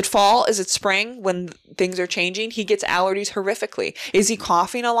 Is it fall? Is it spring when things are changing? He gets allergies horrifically. Is he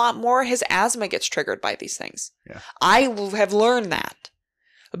coughing a lot more? His asthma gets triggered by these things. Yeah. I have learned that.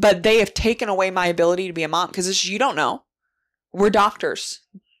 But they have taken away my ability to be a mom, because you don't know. We're doctors.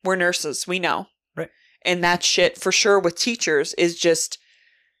 We're nurses. We know. And that shit, for sure, with teachers is just,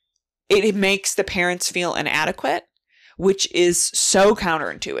 it makes the parents feel inadequate, which is so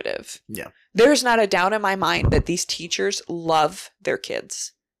counterintuitive. Yeah. There's not a doubt in my mind that these teachers love their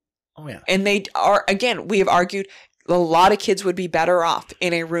kids. Oh, yeah. And they are, again, we have argued a lot of kids would be better off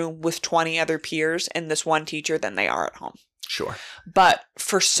in a room with 20 other peers and this one teacher than they are at home. Sure. But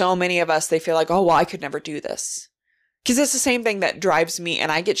for so many of us, they feel like, oh, well, I could never do this. Because it's the same thing that drives me,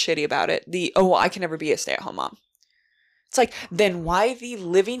 and I get shitty about it. I can never be a stay-at-home mom. It's like, then why the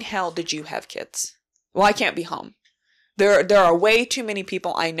living hell did you have kids? Well, I can't be home. There are way too many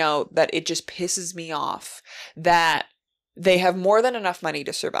people I know that it just pisses me off that they have more than enough money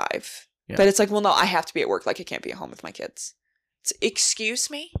to survive. Yeah. But it's like, well, no, I have to be at work. Like, I can't be at home with my kids.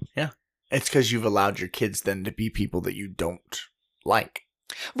 Excuse me? Yeah. It's because you've allowed your kids then to be people that you don't like.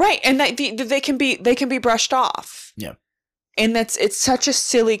 Right. And they can be brushed off. Yeah. And it's such a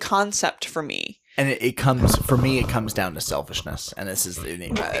silly concept for me. And it comes down to selfishness. And this is, I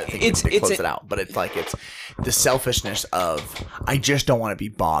think to close it out. But it's the selfishness of, I just don't want to be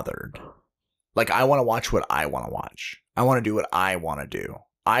bothered. Like, I want to watch what I want to watch. I want to do what I want to do.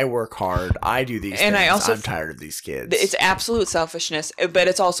 I work hard. I do these things. I'm tired of these kids. It's absolute selfishness, but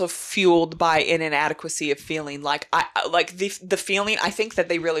it's also fueled by an inadequacy of feeling like the feeling. I think that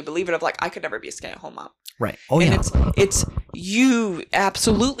they really believe it of like, I could never be a stay-at-home mom. Right. Oh, and yeah. It's you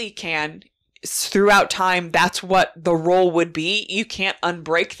absolutely can. Throughout time, that's what the role would be. You can't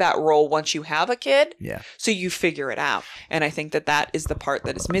unbreak that role once you have a kid. Yeah. So you figure it out. And I think that is the part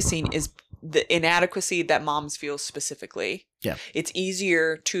that is missing is the inadequacy that moms feel specifically. Yeah. It's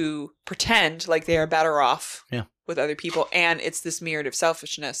easier to pretend like they are better off with other people. And it's this myriad of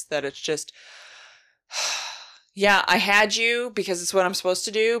selfishness that it's just, yeah, I had you because it's what I'm supposed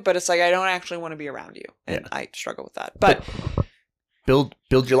to do, but it's like, I don't actually want to be around you. And I struggle with that. But build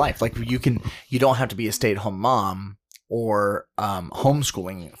your life. Like you don't have to be a stay-at-home mom or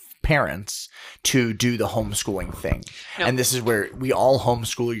homeschooling parents to do the homeschooling thing. No. And this is where we all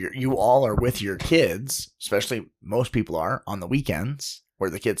homeschool. You all are with your kids, especially most people are on the weekends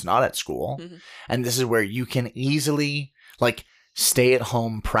where the kid's not at school. Mm-hmm. And this is where you can easily like stay at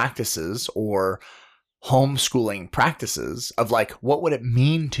home practices or homeschooling practices of like, what would it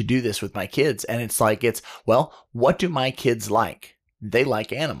mean to do this with my kids? And it's like, well, what do my kids like? They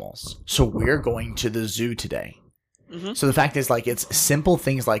like animals. So we're going to the zoo today. Mm-hmm. So the fact is, like, it's simple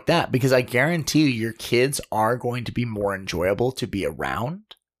things like that, because I guarantee you your kids are going to be more enjoyable to be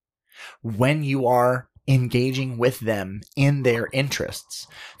around when you are engaging with them in their interests.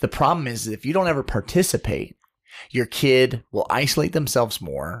 The problem is if you don't ever participate, your kid will isolate themselves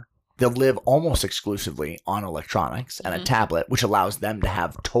more. They'll live almost exclusively on electronics and a tablet, which allows them to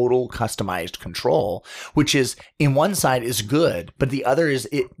have total customized control, which is, in one side is good, but the other is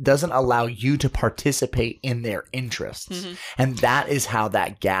it doesn't allow you to participate in their interests. Mm-hmm. And that is how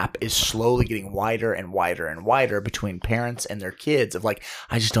that gap is slowly getting wider and wider and wider between parents and their kids of like,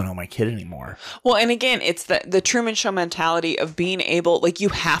 I just don't know my kid anymore. Well, and again, it's the Truman Show mentality of being able, like, you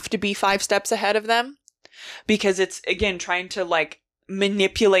have to be 5 steps ahead of them, because it's, again, trying to like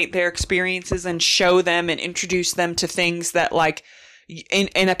manipulate their experiences and show them and introduce them to things that like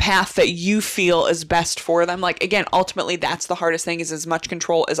in a path that you feel is best for them. Like, again, ultimately that's the hardest thing, is as much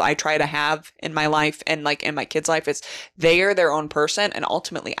control as I try to have in my life and like in my kids' life, is they are their own person and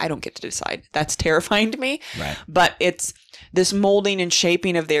ultimately I don't get to decide. That's terrifying to me. Right. But it's this molding and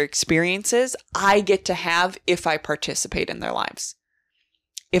shaping of their experiences I get to have if I participate in their lives.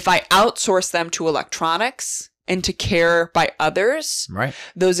 If I outsource them to electronics and to care by others, right,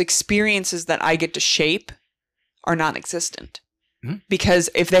 those experiences that I get to shape are non-existent. Mm-hmm. Because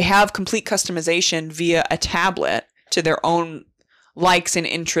if they have complete customization via a tablet to their own likes and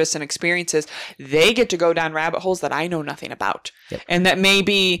interests and experiences, they get to go down rabbit holes that I know nothing about. Yep. And that may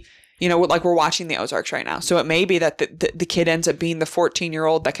be, you know, like we're watching the Ozarks right now. So it may be that the kid ends up being the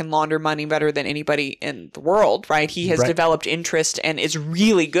 14-year-old that can launder money better than anybody in the world, right? He has developed interest and is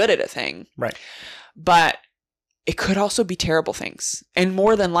really good at a thing. Right. But it could also be terrible things. And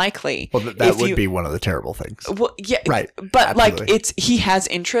more than likely, well, that would be one of the terrible things. Well, yeah. Right. But absolutely. like he has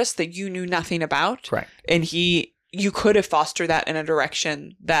interests that you knew nothing about. Right. And you could have fostered that in a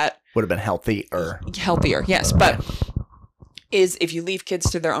direction that would have been healthier. Yes. But is if you leave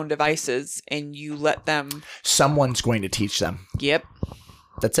kids to their own devices and you let them, someone's going to teach them. Yep.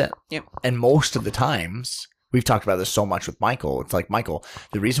 That's it. Yep. And most of the times, we've talked about this so much with Michael. It's like, Michael,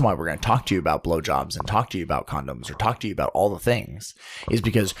 the reason why we're going to talk to you about blowjobs and talk to you about condoms or talk to you about all the things is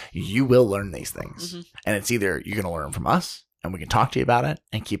because you will learn these things. Mm-hmm. And it's either you're going to learn from us and we can talk to you about it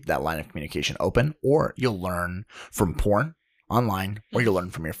and keep that line of communication open, or you'll learn from porn online, or you'll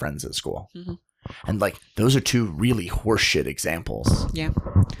learn from your friends at school. Mm-hmm. And like, those are two really horseshit examples. Yeah.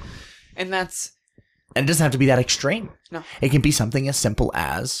 And it doesn't have to be that extreme. No. It can be something as simple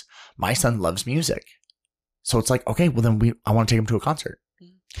as, my son loves music. So it's like, okay, well then I want to take him to a concert.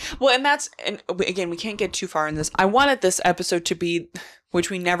 Well, and again, we can't get too far in this. I wanted this episode to be, which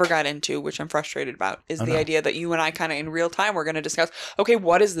we never got into, which I'm frustrated about, is the idea that you and I kind of in real time, we're going to discuss, okay,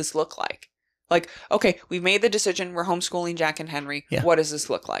 what does this look like? Like, okay, we've made the decision. We're homeschooling Jack and Henry. Yeah. What does this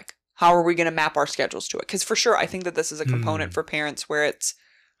look like? How are we going to map our schedules to it? Because for sure, I think that this is a component for parents where it's,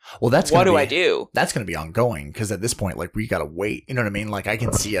 Well, what do I do? That's going to be ongoing because at this point, like, we got to wait. You know what I mean? Like, I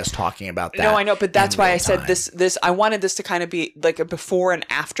can see us talking about that. No, I know, but that's why I said this. I wanted this to kind of be like a before and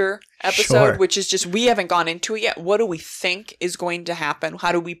after episode, which is just, we haven't gone into it yet. What do we think is going to happen?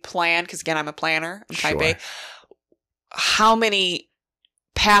 How do we plan? Because again, I'm a planner. I'm type A. How many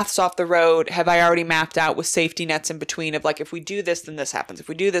paths off the road have I already mapped out with safety nets in between of like, if we do this, then this happens. If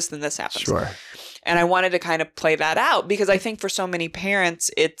we do this, then this happens. Sure. And I wanted to kind of play that out because I think for so many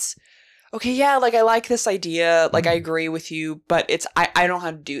parents, it's, okay, yeah, like I like this idea. Like I agree with you, but it's, I don't know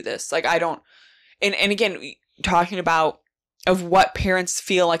how to do this. Like I don't, and again, talking about of what parents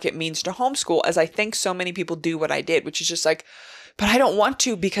feel like it means to homeschool, as I think so many people do what I did, which is just like, but I don't want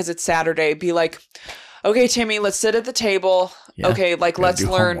to because it's Saturday. Be like, okay, Timmy, let's sit at the table. Yeah, okay, like let's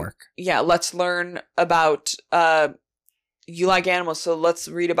learn. Homework. Yeah, let's learn about you like animals, so let's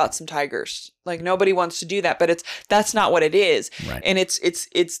read about some tigers. Like nobody wants to do that, but that's not what it is. Right. And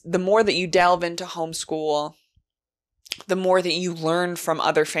it's the more that you delve into homeschool, the more that you learn from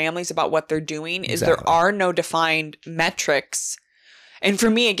other families about what they're doing. Is there are no defined metrics. And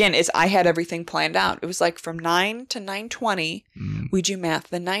for me, again, is I had everything planned out. It was like from 9 to 9:20, we do math.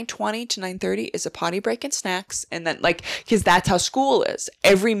 Then 9:20 to 9:30 is a potty break and snacks. And then like, because that's how school is.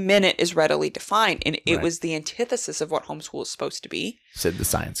 Every minute is readily defined. And it was the antithesis of what homeschool is supposed to be. Said the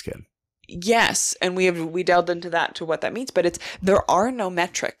science kid. Yes. And we delved into that to what that means. But there are no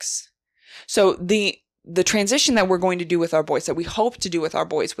metrics. So the transition that we're going to do with our boys, that we hope to do with our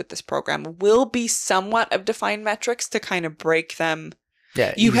boys with this program, will be somewhat of defined metrics to kind of break them.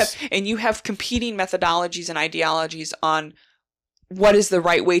 Yeah, you have competing methodologies and ideologies on what is the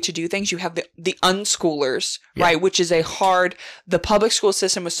right way to do things. You have the unschoolers, right, which is the public school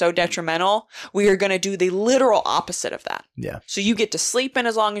system was so detrimental. We are going to do the literal opposite of that. Yeah. So you get to sleep in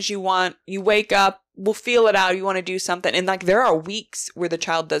as long as you want. You wake up, we'll feel it out. You want to do something. And like there are weeks where the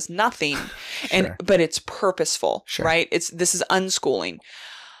child does nothing, but it's purposeful, right? This is unschooling.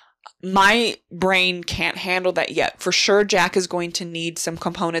 My brain can't handle that yet. For sure, Jack is going to need some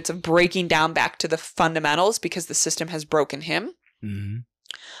components of breaking down back to the fundamentals because the system has broken him. Mm-hmm.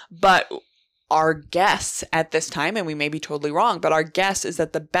 But our guess at this time, and we may be totally wrong, but our guess is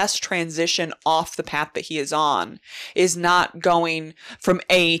that the best transition off the path that he is on is not going from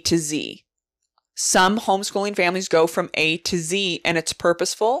A to Z. Some homeschooling families go from A to Z and it's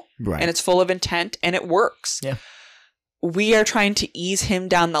purposeful and it's full of intent and it works. Yeah. We are trying to ease him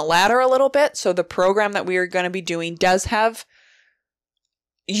down the ladder a little bit. So the program that we are going to be doing does have,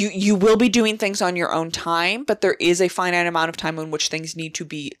 you will be doing things on your own time, but there is a finite amount of time in which things need to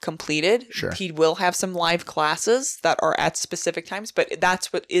be completed. Sure. He will have some live classes that are at specific times, but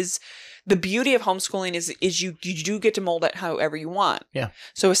that's what is the beauty of homeschooling is you do get to mold it however you want. Yeah.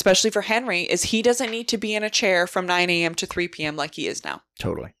 So especially for Henry, is he doesn't need to be in a chair from 9 a.m. to 3 p.m. like he is now.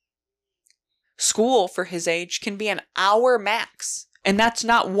 Totally. School for his age can be an hour max. And that's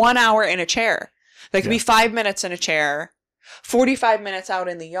not 1 hour in a chair. That could be 5 minutes in a chair, 45 minutes out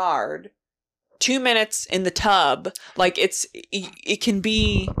in the yard, 2 minutes in the tub. Like it can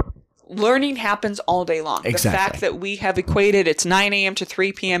be, learning happens all day long. Exactly. The fact that we have equated it's 9 a.m. to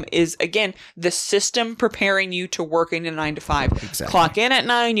 3 p.m. is, again, the system preparing you to working in 9 to 5. Exactly. Clock in at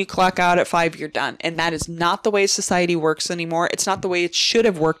 9, you clock out at 5, you're done. And that is not the way society works anymore. It's not the way it should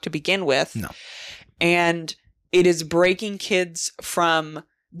have worked to begin with. No. And it is breaking kids from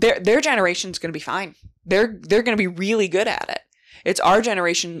their generation's going to be fine. They're going to be really good at it. It's our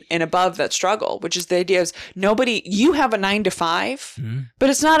generation and above that struggle, which is the idea is you have a 9 to 5, but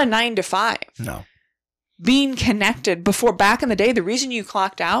it's not a 9 to 5. No. Being connected back in the day, the reason you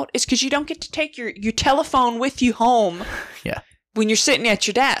clocked out is because you don't get to take your telephone with you home. Yeah. When you're sitting at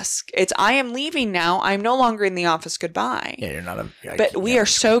your desk, it's, I am leaving now. I'm no longer in the office. Goodbye. Yeah, you're not but we are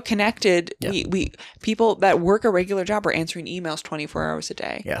so connected. Yeah. We people that work a regular job are answering emails 24 hours a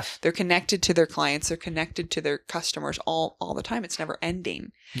day. Yes. They're connected to their clients. They're connected to their customers all the time. It's never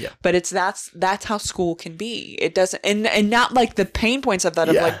ending. Yeah. But that's how school can be. It doesn't, and not like the pain points of that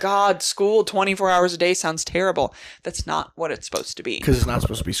of like, God, school 24 hours a day sounds terrible. That's not what it's supposed to be. Because it's not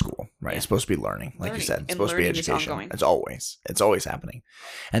supposed to be school, right? It's supposed to be learning, like you said. It's supposed to be education. It's always happening.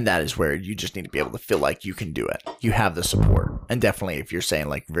 And that is where you just need to be able to feel like you can do it. You have the support. And definitely if you're saying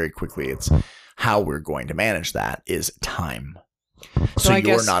like very quickly, it's how we're going to manage that is time. So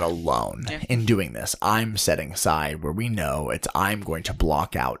you're not alone in doing this. I'm setting aside where we know I'm going to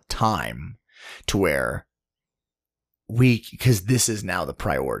block out time to where because this is now the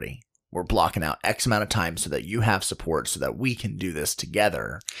priority. We're blocking out X amount of time so that you have support so that we can do this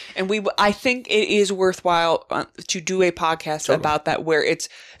together. And I think it is worthwhile to do a podcast about that where it's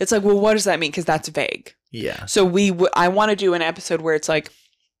like, well, what does that mean? Because that's vague. Yeah. So I want to do an episode where it's like,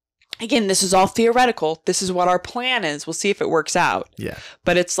 again, this is all theoretical. This is what our plan is. We'll see if it works out. Yeah.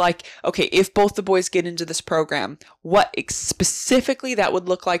 But it's like, okay, if both the boys get into this program, what specifically that would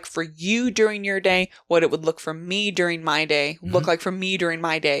look like for you during your day, what it would look for me during my day, look like for me during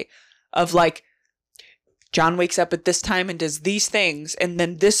my day, of like, John wakes up at this time and does these things, and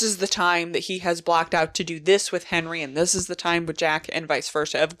then this is the time that he has blocked out to do this with Henry, and this is the time with Jack, and vice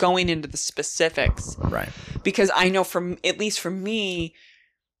versa, of going into the specifics. Right. Because I know at least for me,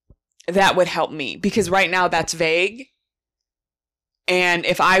 that would help me, because right now that's vague. And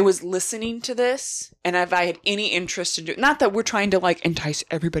if I was listening to this and if I had any interest in not that we're trying to like entice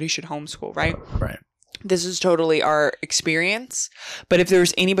everybody should homeschool, right? Right. This is totally our experience. But if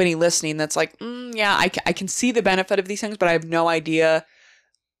there's anybody listening that's like, yeah, I can see the benefit of these things, but I have no idea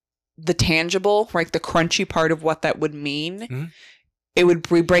the tangible, like the crunchy part of what that would mean. It would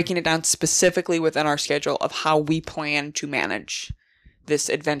be breaking it down specifically within our schedule of how we plan to manage this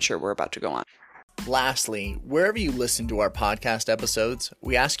adventure we're about to go on. Lastly, wherever you listen to our podcast episodes,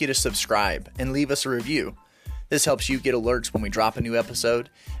 we ask you to subscribe and leave us a review. This helps you get alerts when we drop a new episode.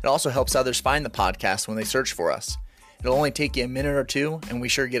 It also helps others find the podcast when they search for us. It'll only take you a minute or two, and we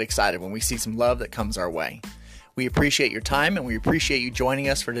sure get excited when we see some love that comes our way. We appreciate your time, and we appreciate you joining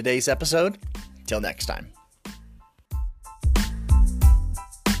us for today's episode. Till next time.